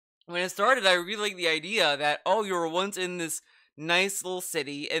when it started, I really liked the idea that, oh, you were once in this nice little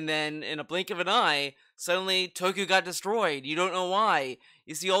city, and then in a blink of an eye, suddenly Tokyo got destroyed. You don't know why.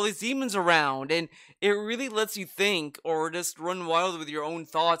 You see all these demons around, and it really lets you think or just run wild with your own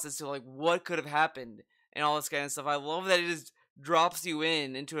thoughts as to like what could have happened and all this kind of stuff. I love that it just drops you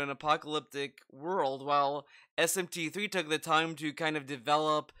into an apocalyptic world, while SMT3 took the time to kind of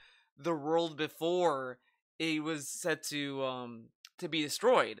develop the world before it was set to be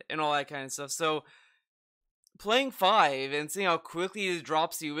destroyed and all that kind of stuff. So playing 5 and seeing how quickly it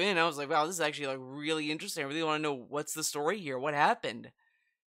drops you in, I was like, wow, this is actually like really interesting. I really want to know what's the story here, what happened.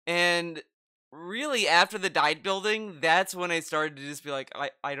 And really after the died building, that's when I started to just be like,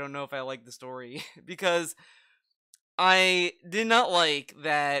 I don't know if I like the story because I did not like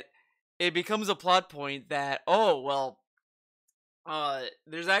that it becomes a plot point that, oh, well,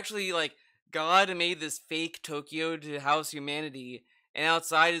 there's actually like God made this fake Tokyo to house humanity, and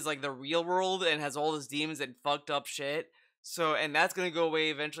outside is like the real world and has all these demons and fucked up shit. So, and that's gonna go away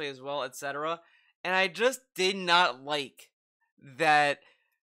eventually as well, etc. And I just did not like that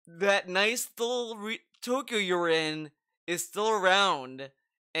nice little Tokyo you're in is still around,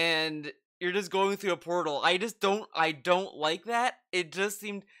 and you're just going through a portal. I don't like that. It just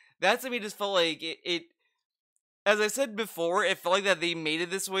seemed that to me just felt like it as I said before, it felt like that they made it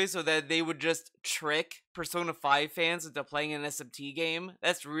this way so that they would just trick Persona 5 fans into playing an SMT game.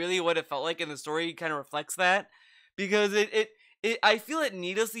 That's really what it felt like, and the story kind of reflects that. Because I feel it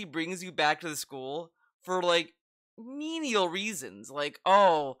needlessly brings you back to the school for, like, menial reasons. Like,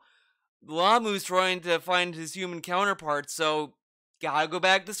 oh, Lamu's trying to find his human counterpart, so gotta go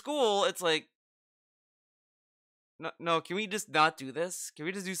back to school. It's like, no, can we just not do this? Can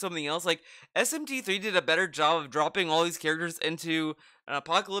we just do something else? Like, SMT3 did a better job of dropping all these characters into an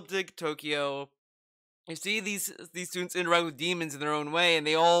apocalyptic Tokyo. You see these students interact with demons in their own way, and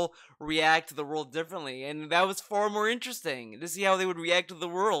they all react to the world differently. And that was far more interesting to see how they would react to the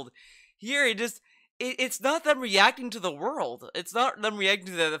world. Here, it's not them reacting to the world. It's not them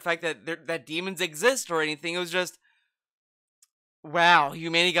reacting to the fact that demons exist or anything. It was just, wow,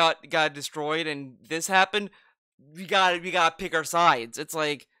 humanity got destroyed, and this happened. We gotta pick our sides. It's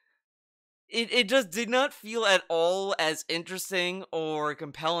like it just did not feel at all as interesting or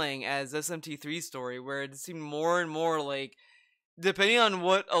compelling as SMT3's story, where it seemed more and more like, depending on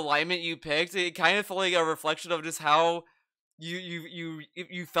what alignment you picked, it kind of felt like a reflection of just how you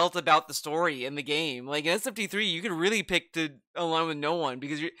felt about the story in the game. Like in SMT3, you could really pick to align with no one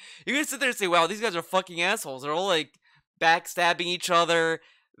because you're gonna sit there and say, wow, these guys are fucking assholes. They're all like backstabbing each other.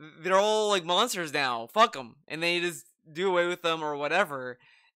 They're all like monsters now. Fuck them. And they just do away with them or whatever.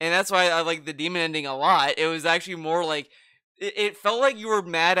 And that's why I like the demon ending a lot. It was actually more like, it felt like you were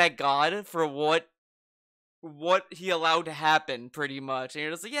mad at God for what he allowed to happen, pretty much. And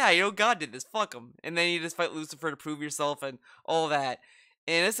you're just like, yeah, you know, God did this. Fuck him. And then you just fight Lucifer to prove yourself and all that.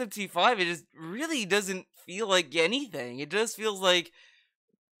 And SMT5, it just really doesn't feel like anything. It just feels like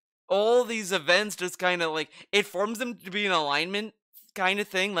all these events just kind of like, it forms them to be in alignment kind of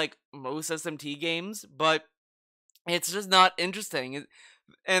thing, like most SMT games, but it's just not interesting.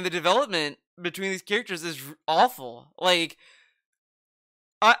 And the development between these characters is awful. Like,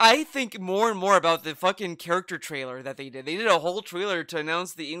 I think more and more about the fucking character trailer that they did. They did a whole trailer to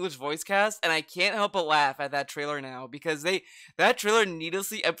announce the English voice cast, and I can't help but laugh at that trailer now, because that trailer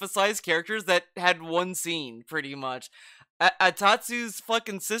needlessly emphasized characters that had one scene, pretty much. Atatsu's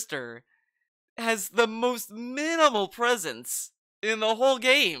fucking sister has the most minimal presence in the whole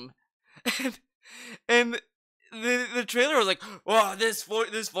game. and the trailer was like, "Wow, this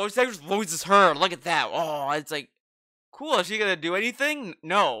voice actor's voice is her. Look at that." Oh, it's like, cool. Is she gonna do anything?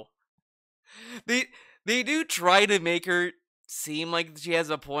 No. They do try to make her seem like she has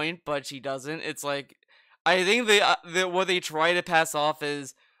a point, but she doesn't. It's like, I think what they try to pass off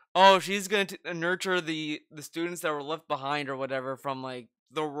is, oh, she's going to nurture the students that were left behind or whatever from like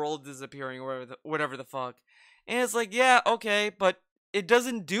the world disappearing or whatever the fuck. And it's like, yeah, okay, but it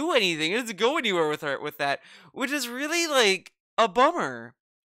doesn't do anything. It doesn't go anywhere with her with that, which is really like a bummer.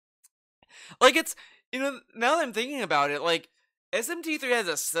 Like it's, now that I'm thinking about it, like SMT3 has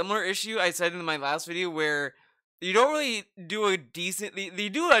a similar issue I said in my last video where you don't really do a decent, they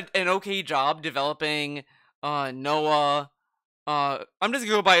do an okay job developing Noah. I'm just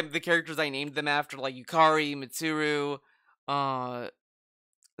gonna go by the characters I named them after, like Yukari, Mitsuru, uh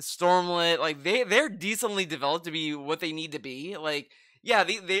Stormlit. Like they're decently developed to be what they need to be. Like, yeah,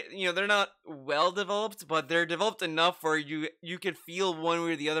 they they're not well developed, but they're developed enough where you could feel one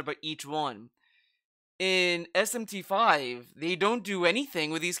way or the other about each one. In SMT5, they don't do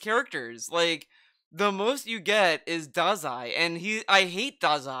anything with these characters. Like, the most you get is Dazai, and I hate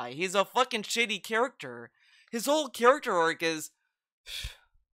Dazai. He's a fucking shitty character. His whole character arc is,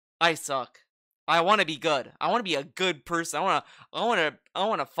 I suck. I want to be good. I want to be a good person. I want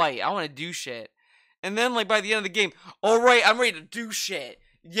to fight. I want to do shit. And then, like, by the end of the game, all right, I'm ready to do shit.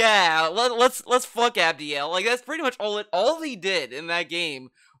 Yeah, let's fuck Abdiel. Like, that's pretty much all he did in that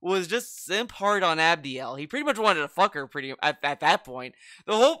game was just simp hard on Abdiel. He pretty much wanted to fuck her at that point.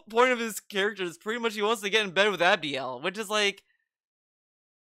 The whole point of his character is pretty much he wants to get in bed with Abdiel, which is like,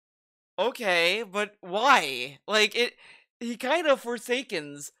 okay, but why? Like, he kind of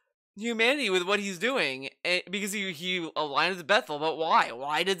forsakens humanity with what he's doing, because he aligned with Bethel, but why?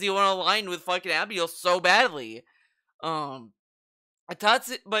 Why does he want to align with fucking Abigail so badly?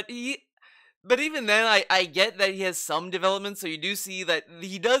 Tatsu, but even then, I get that he has some development, so you do see that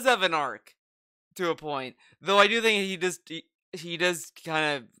he does have an arc to a point. Though I do think he does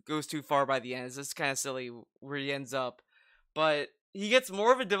kind of goes too far by the end. It's just kind of silly where he ends up, but he gets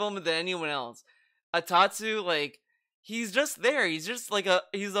more of a development than anyone else. Atatsu, like, he's just there. He's just like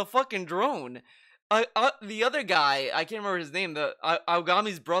he's a fucking drone. The other guy, I can't remember his name, the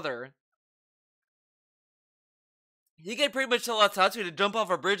Aogami's brother. He could pretty much tell Atatsu to jump off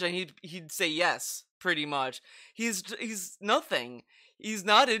a bridge and he'd say yes, pretty much. He's nothing. He's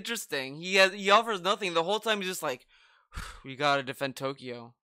not interesting. He offers nothing. The whole time he's just like, we gotta defend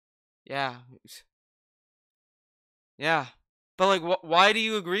Tokyo. Yeah. Yeah. But like, why do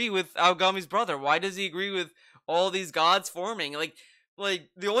you agree with Aogami's brother? Why does he agree with all these gods forming? Like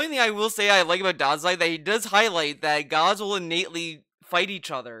the only thing I will say I like about Dazai that he does highlight that gods will innately fight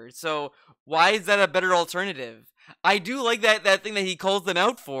each other. So why is that a better alternative? I do like that thing that he calls them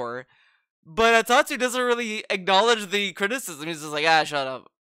out for, but Atatsu doesn't really acknowledge the criticism. He's just like, shut up.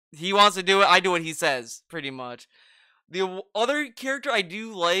 He wants to do it, I do what he says, pretty much. The other character I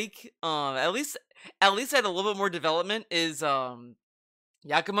do like, at least had a little bit more development, is Yakumo.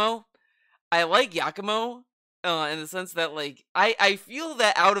 I like Yakumo, in the sense that, like, I feel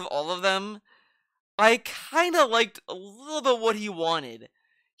that out of all of them, I kind of liked a little bit what he wanted.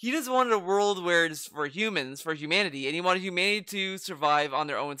 He just wanted a world where it's for humans, for humanity, and he wanted humanity to survive on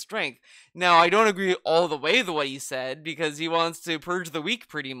their own strength. Now, I don't agree all the way with what he said, because he wants to purge the weak,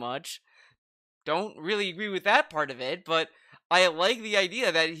 pretty much. Don't really agree with that part of it, but I like the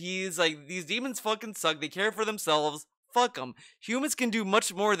idea that he's like, these demons fucking suck, they care for themselves, fuck them. Humans can do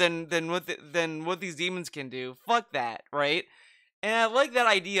much more than what these demons can do. Fuck that, right? And I like that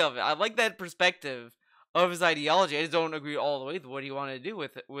idea of it. I like that perspective of his ideology. I just don't agree all the way with what he wanted to do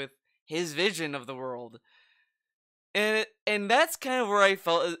with his vision of the world. And that's kind of where I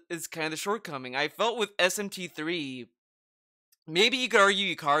felt is kind of the shortcoming. I felt with SMT3, maybe you could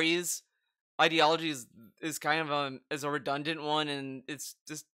argue Yukari's ideology is kind of is a redundant one and it's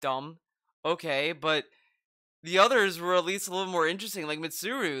just dumb. Okay, but the others were at least a little more interesting, like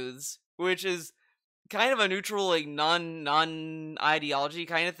Mitsuru's, which is kind of a neutral, like, non ideology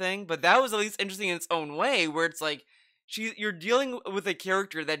kind of thing, but that was at least interesting in its own way, where it's like you're dealing with a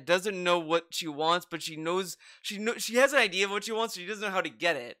character that doesn't know what she wants, but she has an idea of what she wants, so she doesn't know how to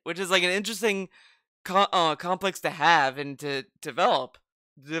get it, which is like an interesting complex to have and to develop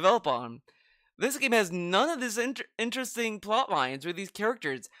on. This game has none of these interesting plot lines with these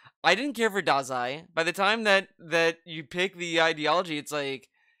characters. I didn't care for Dazai. By the time that you pick the ideology, it's like,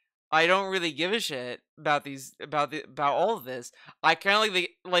 I don't really give a shit about all of this. I kind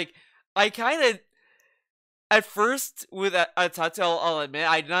of at first with Atatsu, I'll admit,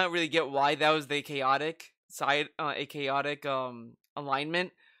 I did not really get why that was the chaotic side, a chaotic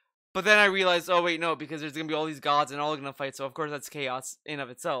alignment. But then I realized, oh wait, no, because there's gonna be all these gods and all gonna fight, so of course that's chaos in of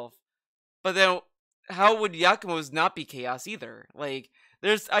itself. But then, how would Yakumo's not be chaos either? Like,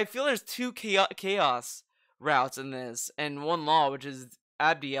 I feel there's two chaos routes in this, and one law, which is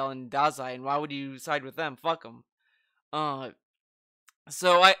Abdiel and Dazai, and why would you side with them? Fuck them.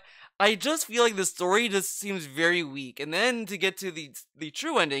 So I just feel like the story just seems very weak. And then to get to the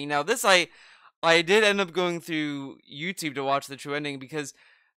true ending. Now this I did end up going through YouTube to watch the true ending because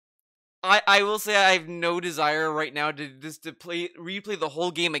I will say I have no desire right now to replay the whole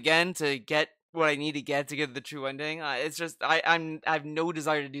game again to get what I need to get the true ending. It's just I have no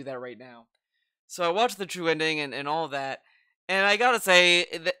desire to do that right now. So I watched the true ending and all of that. And I gotta say,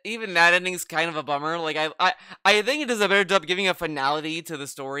 even that ending is kind of a bummer. Like I think it does a better job giving a finality to the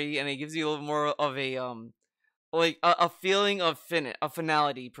story, and it gives you a little more of a like a feeling of a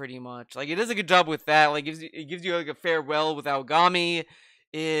finality, pretty much. Like it does a good job with that. Like it gives you like a farewell with Aogami.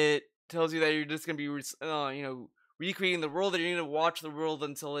 It tells you that you're just gonna be recreating the world, that you're gonna watch the world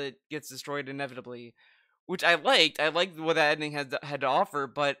until it gets destroyed inevitably, which I liked. I liked what that ending had to offer,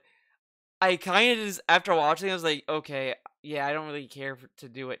 but I kind of just, after watching it, I was like, okay, yeah, I don't really care to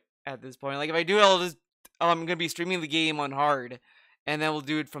do it at this point. Like, if I do it, I'm gonna be streaming the game on hard, and then we'll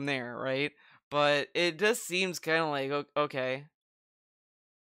do it from there, right? But it just seems kind of like, okay.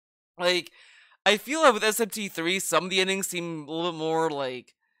 Like, I feel like with SMT3, some of the endings seem a little bit more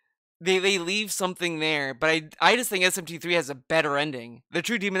like, they leave something there, but I just think SMT3 has a better ending. The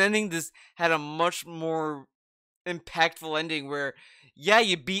True Demon ending just had a much more impactful ending where, yeah,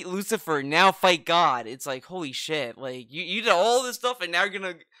 you beat Lucifer, now fight God. It's like, holy shit, like you did all this stuff and now you're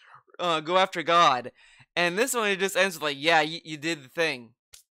gonna go after God. And this one, it just ends with like, yeah, you did the thing,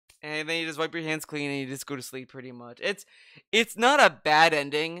 and then you just wipe your hands clean and you just go to sleep, pretty much. It's not a bad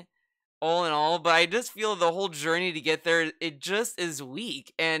ending all in all, but I just feel the whole journey to get there, it just is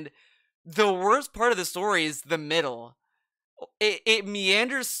weak. And the worst part of the story is the middle. It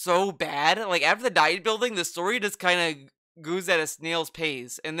meanders so bad. Like, after the diet building, the story just kind of goes at a snail's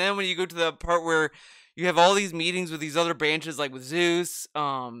pace. And then when you go to the part where you have all these meetings with these other branches, like with Zeus,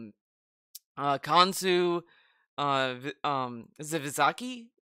 Kansu, is it Vizaki?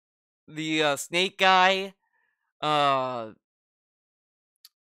 The snake guy.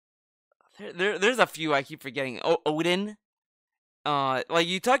 There's a few I keep forgetting. Odin. Like,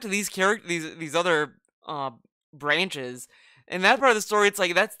 you talk to these these other branches, and that part of the story, it's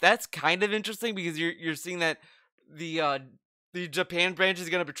like that's kind of interesting because you're seeing that the Japan branch is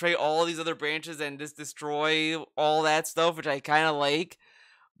gonna betray all these other branches and just destroy all that stuff, which I kind of like.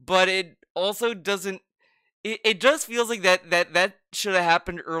 But it also doesn't. It just feels like that should have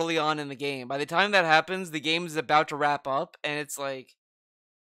happened early on in the game. By the time that happens, the game is about to wrap up, and it's like,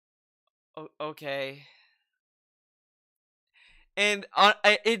 okay. And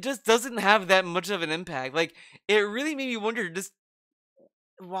it just doesn't have that much of an impact. Like, it really made me wonder just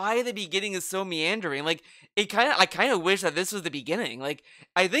why the beginning is so meandering. Like, I kind of wish that this was the beginning. Like,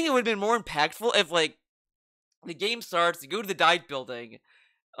 I think it would have been more impactful if, like, the game starts, you go to the dive building,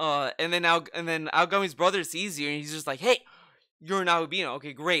 and then Aogami's brother sees you, and he's just like, hey, you're an Naobino.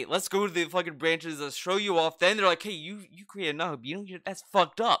 Okay, great. Let's go to the fucking branches. Let's show you off. Then they're like, hey, you created Naobino? That's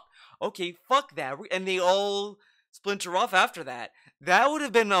fucked up. Okay, fuck that. And they all splinter off after that. That would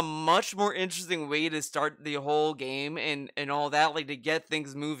have been a much more interesting way to start the whole game and all that, like, to get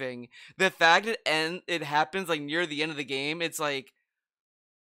things moving. The fact that it happens like near the end of the game, it's like,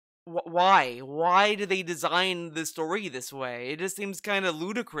 why did they design the story this way? It just seems kind of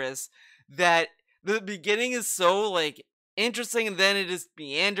ludicrous that the beginning is so, like, interesting, and then it just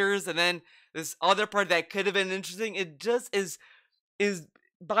meanders, and then this other part that could have been interesting, it just is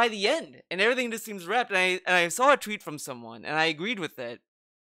by the end, and everything just seems wrapped. And I saw a tweet from someone, and I agreed with it,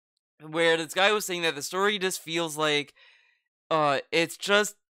 where this guy was saying that the story just feels like it's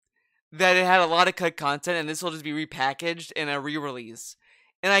just that it had a lot of cut content, and this will just be repackaged in a re-release.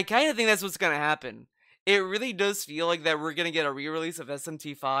 And I kind of think that's what's gonna happen. It really does feel like that we're gonna get a re-release of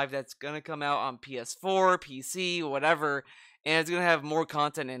SMT5 that's gonna come out on PS4, PC, whatever, and it's gonna have more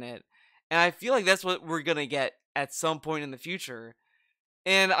content in it. And I feel like that's what we're gonna get at some point in the future.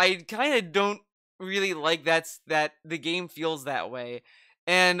 And I kind of don't really like that the game feels that way.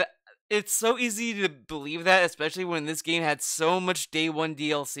 And it's so easy to believe that, especially when this game had so much day one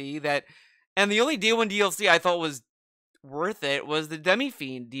DLC and the only day one DLC I thought was worth it was the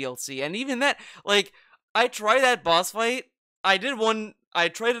Demi-Fiend DLC. And even that, like, I tried that boss fight. I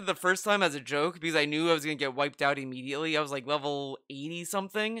tried it the first time as a joke because I knew I was going to get wiped out immediately. I was like level 80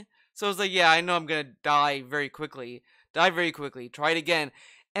 something. So I was like, yeah, I know I'm going to die very quickly. Try it again.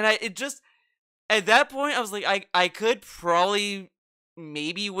 And at that point, I was like, I could probably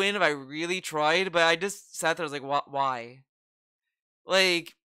maybe win if I really tried, but I just sat there, I was like, why?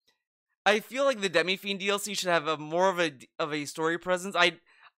 Like, I feel like the Demi-Fiend DLC should have more of a story presence. I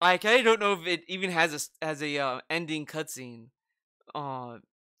kind of don't know if it even has a ending cutscene.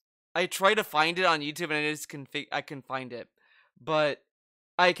 I try to find it on YouTube and I just I can find it. But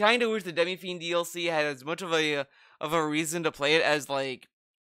I kind of wish the Demi Fiend DLC had as much of a reason to play it as like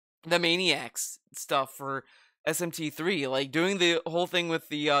the Maniacs stuff for SMT3, like doing the whole thing with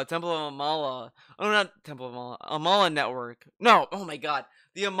the Temple of Amala. Oh, not Temple of Amala, Amala Network. No, oh my god,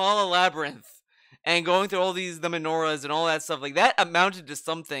 the Amala Labyrinth, and going through all the menorahs and all that stuff. Like that amounted to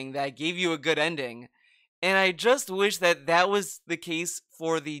something that gave you a good ending. And I just wish that that was the case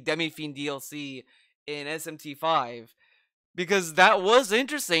for the Demi Fiend DLC in SMT5, because that was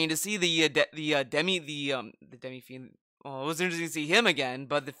interesting to see the Demi Fiend. Well, it was interesting to see him again,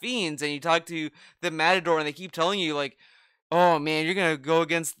 but the Fiends, and you talk to the Matador, and they keep telling you like, "Oh man, you're gonna go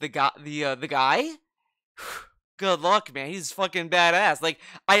against the guy. Good luck, man. He's fucking badass." Like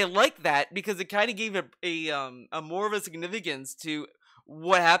I like that because it kind of gave a more of a significance to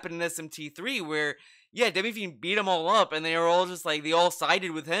what happened in SMT3, where yeah, Demi Fiend beat them all up, and they were all just like they all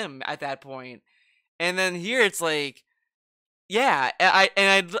sided with him at that point. And then here it's like, yeah,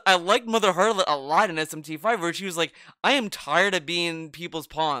 I liked Mother Harlot a lot in SMT5, where she was like, I am tired of being people's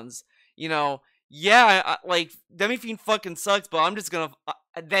pawns. You know, yeah, like Demi Fiend fucking sucks, but I'm just gonna.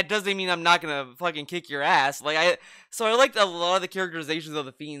 That doesn't mean I'm not gonna fucking kick your ass. So I liked a lot of the characterizations of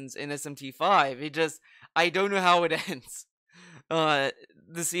the Fiends in SMT5. It just, I don't know how it ends. To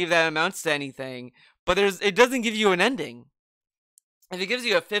see if that amounts to anything, but it doesn't give you an ending. If it gives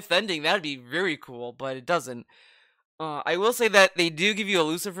you a fifth ending, that'd be very cool, but it doesn't. I will say that they do give you a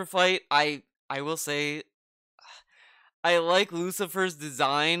Lucifer fight. I will say I like Lucifer's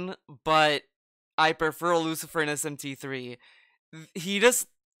design, but I prefer Lucifer in SMT3. He just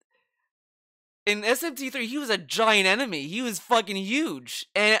in SMT3 he was a giant enemy. He was fucking huge,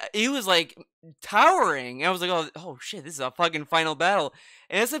 and he was like towering. And I was like, oh shit, this is a fucking final battle.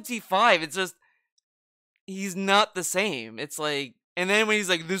 In SMT5, it's just he's not the same. It's like, and then when he's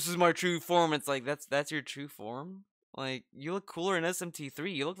like, "This is my true form," it's like that's your true form. Like, you look cooler in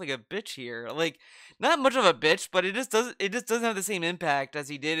SMT3. You look like a bitch here. Like, not much of a bitch, but it just doesn't have the same impact as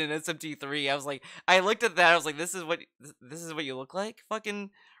he did in SMT3. I was like, I looked at that. I was like, this is what you look like.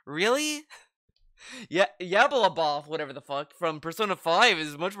 Fucking really? Yeah, Yabalabov, whatever the fuck, from Persona 5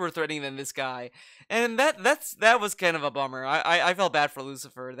 is much more threatening than this guy. And that was kind of a bummer. I felt bad for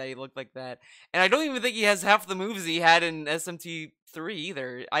Lucifer that he looked like that. And I don't even think he has half the moves he had in SMT3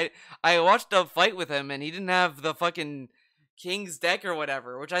 either. I watched a fight with him and he didn't have the fucking King's Deck or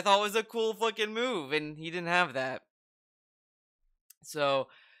whatever, which I thought was a cool fucking move, and he didn't have that. So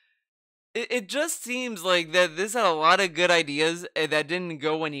it just seems like that this had a lot of good ideas that didn't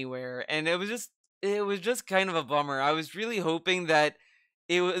go anywhere, and it was just kind of a bummer. I was really hoping that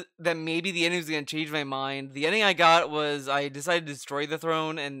maybe the ending was gonna change my mind. The ending I got was I decided to destroy the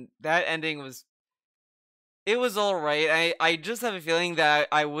throne, and that ending was it was all right. I just have a feeling that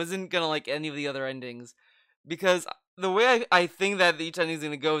I wasn't gonna like any of the other endings, because the way I think that each ending is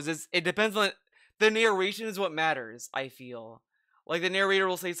gonna go is it depends on the narration is what matters. I feel like the narrator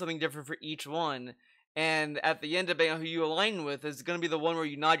will say something different for each one, and at the end, depending on who you align with, is gonna be the one where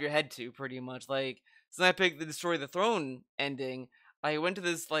you nod your head to, pretty much. Like, since I picked the Destroy the Throne ending, I went to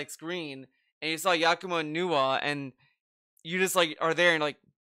this like screen and you saw Yakumo and Nuwa, and you just like are there and like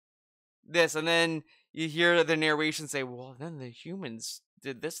this, and then you hear the narration say, "Well, then the humans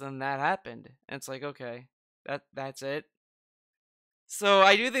did this and that happened," and it's like, okay, that's it. So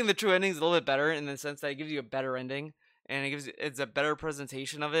I do think the true ending is a little bit better in the sense that it gives you a better ending and it's a better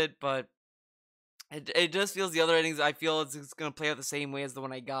presentation of it, but it just feels the other endings I feel it's gonna play out the same way as the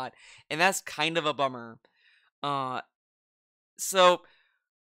one I got, and that's kind of a bummer. Uh, so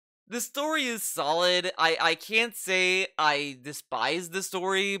the story is solid. I can't say I despise the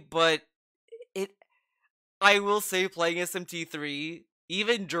story, but it I will say playing SMT3,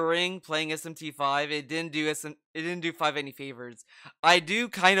 even during playing SMT5, it didn't do 5 any favors. I do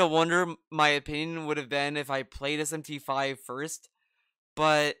kind of wonder my opinion would have been if I played SMT5 first,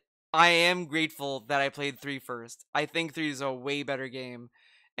 but I am grateful that I played 3 first. I think 3 is a way better game,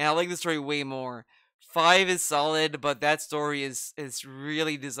 and I like the story way more. 5 is solid, but that story is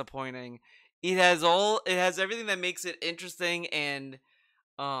really disappointing. It has everything that makes it interesting and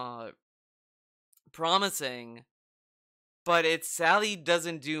uh promising, but it sadly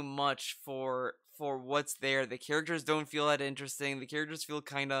doesn't do much for what's there. The characters don't feel that interesting. The characters feel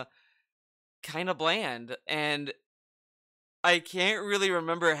kind of bland, and I can't really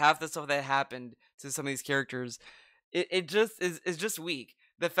remember half the stuff that happened to some of these characters. It just is just weak.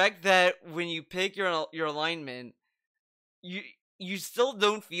 The fact that when you pick your alignment, you you still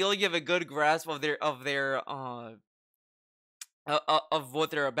don't feel you have a good grasp of their of what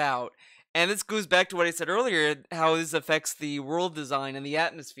they're about, And this goes back to what I said earlier, how this affects the world design and the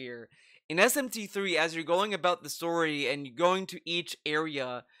atmosphere. In SMT3, as you're going about the story and you're going to each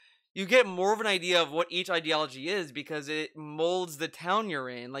area, you get more of an idea of what each ideology is because it molds the town you're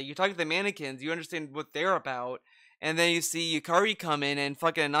in. Like, you talk to the mannequins, you understand what they're about, and then you see Yukari come in and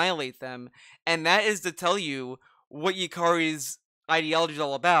fucking annihilate them. And that is to tell you what Yukari's ideology is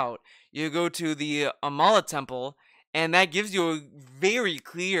all about. You go to the Amala Temple, and that gives you a very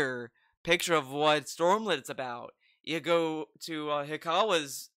clear picture of what Stormlight's about. You go to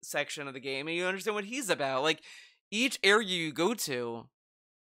Hikawa's section of the game, and you understand what he's about. Like, each area you go to,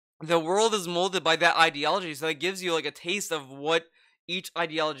 the world is molded by that ideology, so it gives you like a taste of what each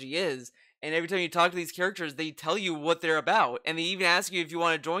ideology is. And every time you talk to these characters, they tell you what they're about, and they even ask you if you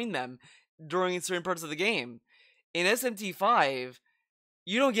want to join them during certain parts of the game. In SMT5,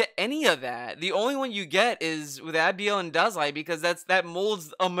 you don't get any of that. The only one you get is with Abiel and Dazai, because that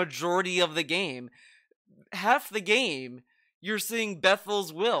molds a majority of the game. Half the game, you're seeing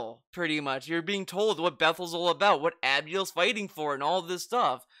Bethel's will, pretty much. You're being told what Bethel's all about, what Abiel's fighting for, and all this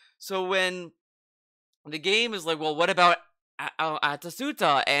stuff. So when the game is like, well, what about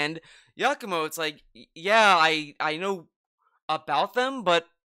Atasuta and Yakumo? It's like, yeah, I know about them, but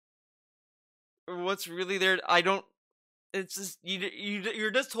what's really there? I don't. It's just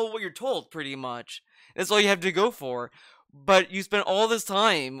you're just told what you're told, pretty much. That's all you have to go for. But you spend all this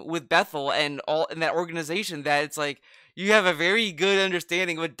time with Bethel and all in that organization that it's like you have a very good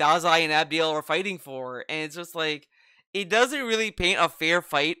understanding of what Dazai and Abdiel are fighting for, and it's just like it doesn't really paint a fair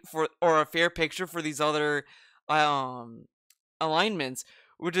fight for or a fair picture for these other alignments,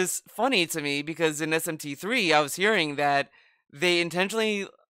 which is funny to me because in SMT3 I was hearing that they intentionally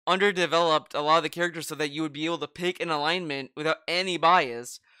underdeveloped a lot of the characters so that you would be able to pick an alignment without any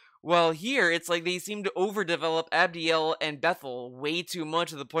bias. Well, here it's like they seem to overdevelop Abdiel and Bethel way too much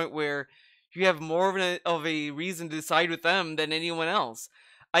to the point where you have more of a reason to decide with them than anyone else.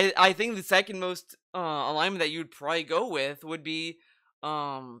 I think the second most alignment that you'd probably go with would be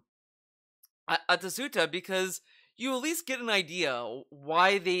Atasuta, because you at least get an idea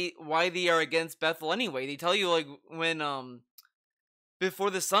why they are against Bethel anyway. They tell you like when before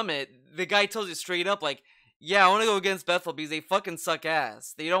the summit, the guy tells you straight up like, yeah, I want to go against Bethel because they fucking suck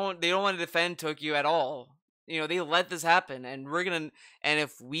ass. They don't want to defend Tokyo at all. You know, they let this happen, and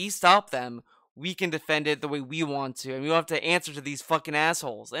if we stop them, we can defend it the way we want to, and we don't have to answer to these fucking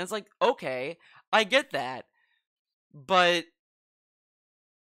assholes. And it's like, okay, I get that, but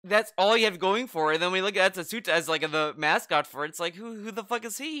that's all you have going for it. And then we look at Atsuta as like the mascot for it. It's like, who the fuck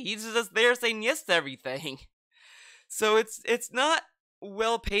is he? He's just there saying yes to everything. So it's not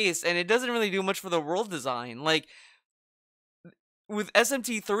well paced, and it doesn't really do much for the world design. Like with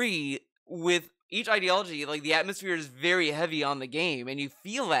SMT3, with each ideology, like the atmosphere is very heavy on the game, and you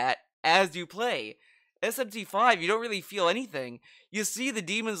feel that as you play. SMT5, you don't really feel anything. You see the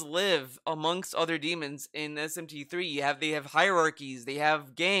demons live amongst other demons in SMT3. They have hierarchies, they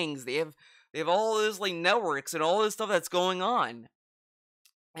have gangs, they have all this like networks and all this stuff that's going on.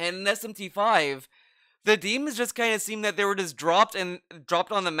 And in SMT5, the demons just kind of seem that they were just dropped on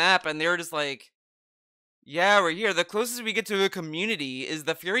the map, and they were just like, yeah, we're here. The closest we get to a community is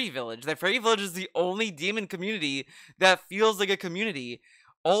the Fury Village. The Fury Village is the only demon community that feels like a community.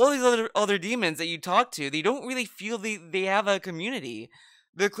 All these other demons that you talk to, they don't really feel they have a community.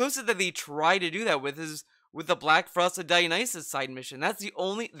 The closest that they try to do that with is with the Black Frost of Dionysus side mission. That's the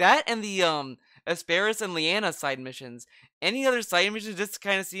only that and the Asparus and Leanna side missions. Any other side missions just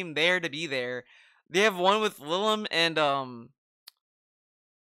kind of seem there to be there. They have one with Lilim and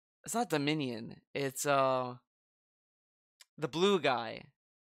it's not Dominion. It's the blue guy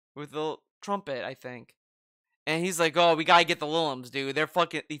with the trumpet, I think. And he's like, "Oh, we gotta get the Lilims, dude. They're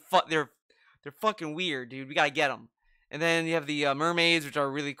fucking weird, dude. We gotta get them." And then you have the mermaids, which are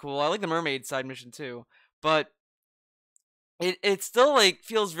really cool. I like the mermaid side mission too, but it still like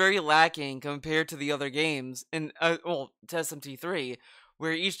feels very lacking compared to the other games and to SMT3,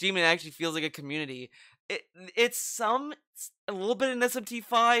 where each demon actually feels like a community. It's a little bit in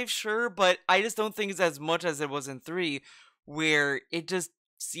SMT5, sure, but I just don't think it's as much as it was in 3, where it just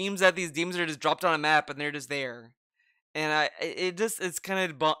seems that these demons are just dropped on a map and they're just there. And it's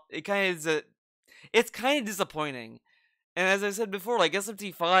kind of disappointing. And as I said before, like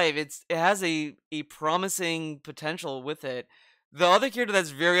SMT5, it has a promising potential with it. The other character that's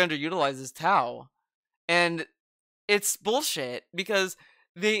very underutilized is Tao. And it's bullshit because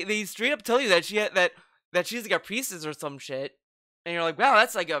they straight up tell you that she's like a priestess or some shit, and you're like, wow,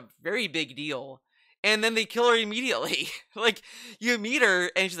 that's like a very big deal. And then they kill her immediately. Like, you meet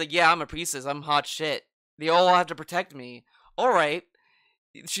her, and she's like, yeah, I'm a priestess, I'm hot shit. They all have to protect me. Alright.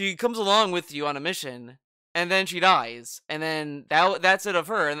 she comes along with you on a mission, and then she dies, and then that's it of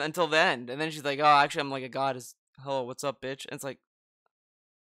her, and until the end, and then she's like, "Oh, actually, I'm like a goddess. Hello, what's up, bitch?" And it's like,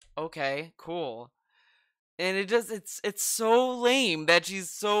 okay, cool. And it's so lame that she's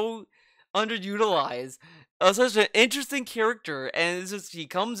so underutilized. Such an interesting character, and it's just she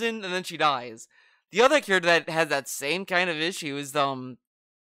comes in and then she dies. The other character that has that same kind of issue is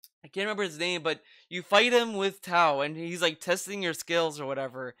I can't remember his name, but you fight him with Tao, and he's like testing your skills or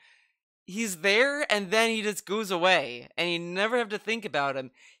whatever. He's there, and then he just goes away, and you never have to think about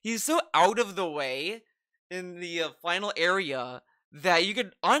him. He's so out of the way in the final area that you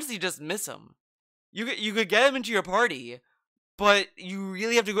could honestly just miss him. You could get him into your party, but you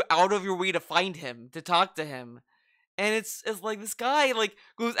really have to go out of your way to find him, to talk to him. And it's like this guy like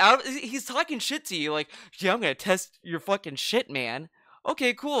goes out, he's talking shit to you like, "Yeah, I'm going to test your fucking shit, man."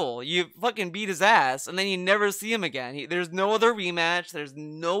 Okay, cool. You fucking beat his ass and then you never see him again. There's no other rematch, there's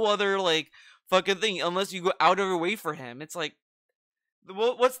no other like fucking thing unless you go out of your way for him. It's like,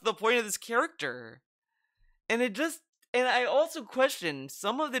 what's the point of this character? And it just, and I also question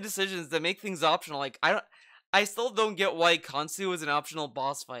some of the decisions that make things optional. Like I still don't get why Kansu is an optional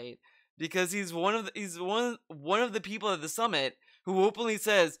boss fight, because he's one of the people at the summit who openly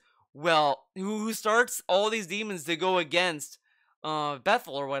says, well, who starts all these demons to go against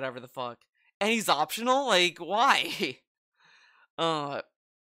Bethel or whatever the fuck, and he's optional. Like, why? uh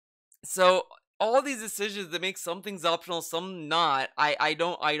so all these decisions that make some things optional, some not, I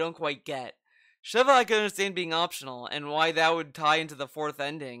don't quite get. Shiva I can understand being optional and why that would tie into the fourth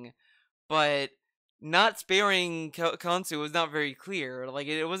ending, but not sparing Kansu was not very clear. Like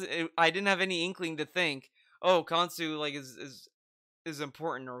it was, I didn't have any inkling to think, oh, Kansu like is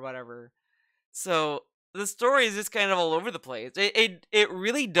important or whatever. So the story is just kind of all over the place. It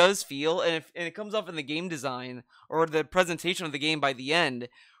really does feel, and it comes off in the game design or the presentation of the game by the end,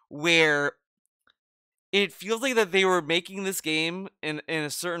 where it feels like that they were making this game in a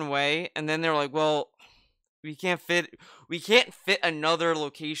certain way, and then they're like, well, we can't fit another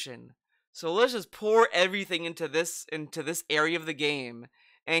location. So let's just pour everything into this area of the game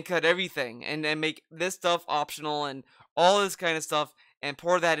and cut everything and make this stuff optional and all this kind of stuff and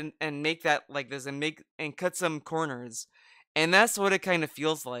pour that in and make that like this and make and cut some corners. And that's what it kind of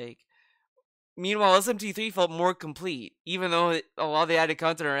feels like. Meanwhile, SMT3 felt more complete, even though a lot of the added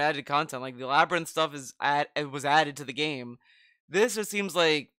content are added content. Like the labyrinth stuff it was added to the game. This just seems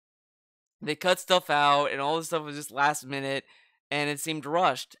like they cut stuff out and all this stuff was just last minute and it seemed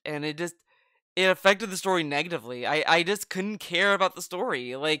rushed, and it affected the story negatively. I just couldn't care about the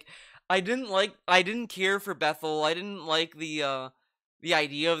story. Like I didn't care for Bethel. I didn't like the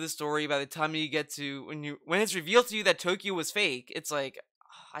idea of the story by the time you get to when it's revealed to you that Tokyo was fake. It's like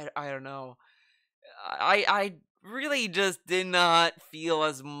I don't know. I really just did not feel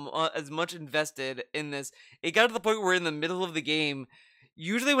as much invested in this. It got to the point where in the middle of the game,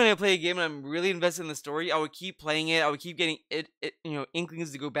 usually when I play a game and I'm really invested in the story, I would keep playing it. I would keep getting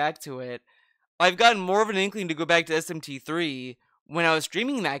inklings to go back to it. I've gotten more of an inkling to go back to SMT3 when I was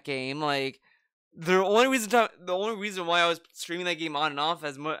streaming that game. Like the only reason why I was streaming that game on and off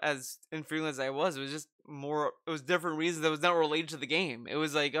as much as infrequent as I was, it was just more. It was different reasons that was not related to the game. It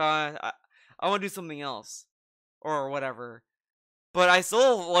was like I want to do something else or whatever. But I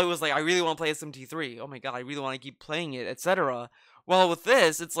still was like, I really want to play SMT3. Oh my god, I really want to keep playing it, etc. Well, with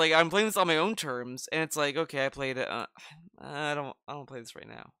this, it's like I'm playing this on my own terms, and it's like, okay, I played it. I don't play this right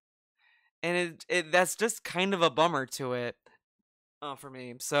now, and it that's just kind of a bummer to it, for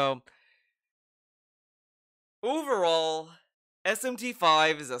me. So overall,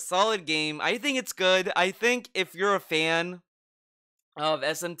 SMT5 is a solid game. I think it's good. I think if you're a fan of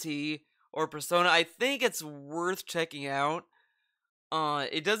SMT or Persona, I think it's worth checking out.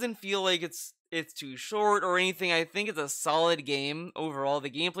 It doesn't feel like it's too short or anything. I think it's a solid game overall. The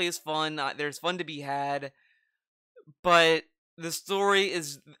gameplay is fun. There's fun to be had, but the story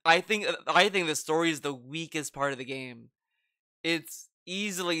is. I think the story is the weakest part of the game. It's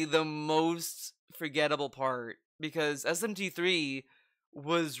easily the most forgettable part because SMT3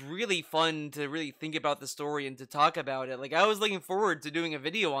 was really fun to really think about the story and to talk about it. Like I was looking forward to doing a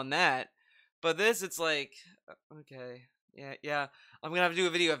video on that. But this, it's like, okay, yeah, I'm gonna have to do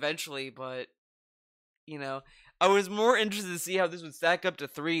a video eventually, but you know, I was more interested to see how this would stack up to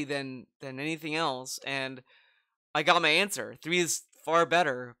 3 than anything else, and I got my answer. 3 is far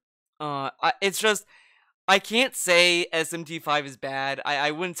better. It's just I can't say SMT5 is bad.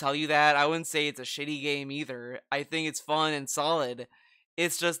 I wouldn't tell you that. I wouldn't say it's a shitty game either. I think it's fun and solid.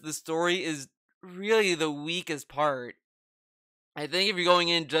 It's just the story is really the weakest part. I think if you're going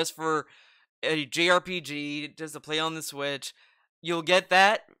in just for a JRPG, just to play on the Switch, you'll get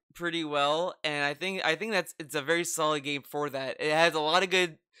that pretty well, and I think it's a very solid game for that. It has a lot of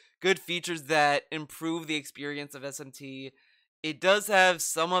good features that improve the experience of SMT. It does have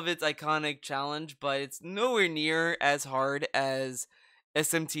some of its iconic challenge, but it's nowhere near as hard as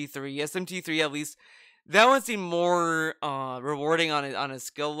SMT3. SMT3, at least, that one seemed more rewarding on a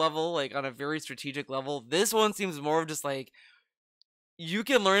skill level, like on a very strategic level. This one seems more of just like you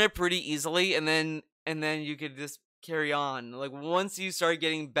can learn it pretty easily, and then you could just carry on. Like once you start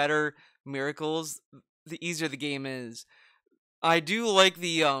getting better miracles, the easier the game is. I do like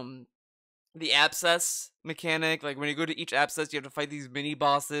the abscess mechanic. Like when you go to each abscess, you have to fight these mini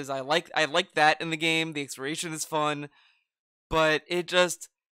bosses. I like that in the game. The exploration is fun, but it just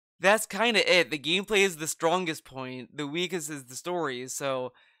that's kind of it. The gameplay is the strongest point. The weakest is the story.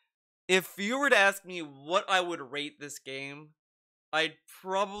 So if you were to ask me what I would rate this game, I'd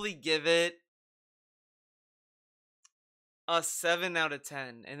probably give it a 7 out of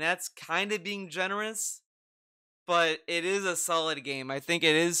 10. And that's kind of being generous, but it is a solid game. I think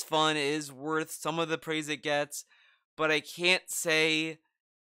it is fun. It is worth some of the praise it gets, but I can't say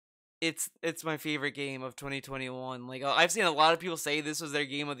it's my favorite game of 2021. Like I've seen a lot of people say this was their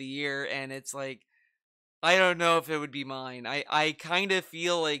game of the year, and it's like I don't know if it would be mine. I kind of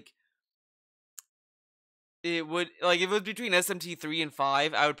feel like it would, like, if it was between SMT3 and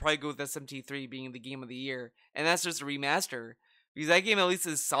 5, I would probably go with SMT3 being the game of the year. And that's just a remaster. Because that game at least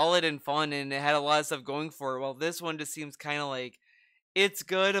is solid and fun and it had a lot of stuff going for it. While this one just seems kind of like it's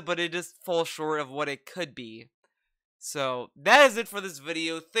good, but it just falls short of what it could be. So that is it for this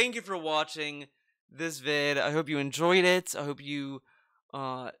video. Thank you for watching this vid. I hope you enjoyed it. I hope you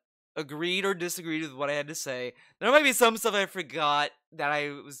uh, agreed or disagreed with what I had to say. There might be some stuff I forgot that I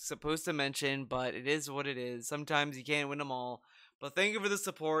was supposed to mention, but it is what it is. Sometimes you can't win them all. But thank you for the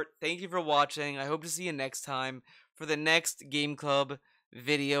support. Thank you for watching. I hope to see you next time for the next Game Club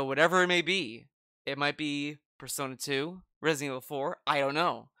video, whatever it may be. It might be Persona 2, Resident Evil 4. I don't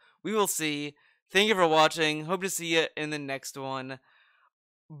know. We will see. Thank you for watching. Hope to see you in the next one.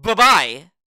 Bye-bye.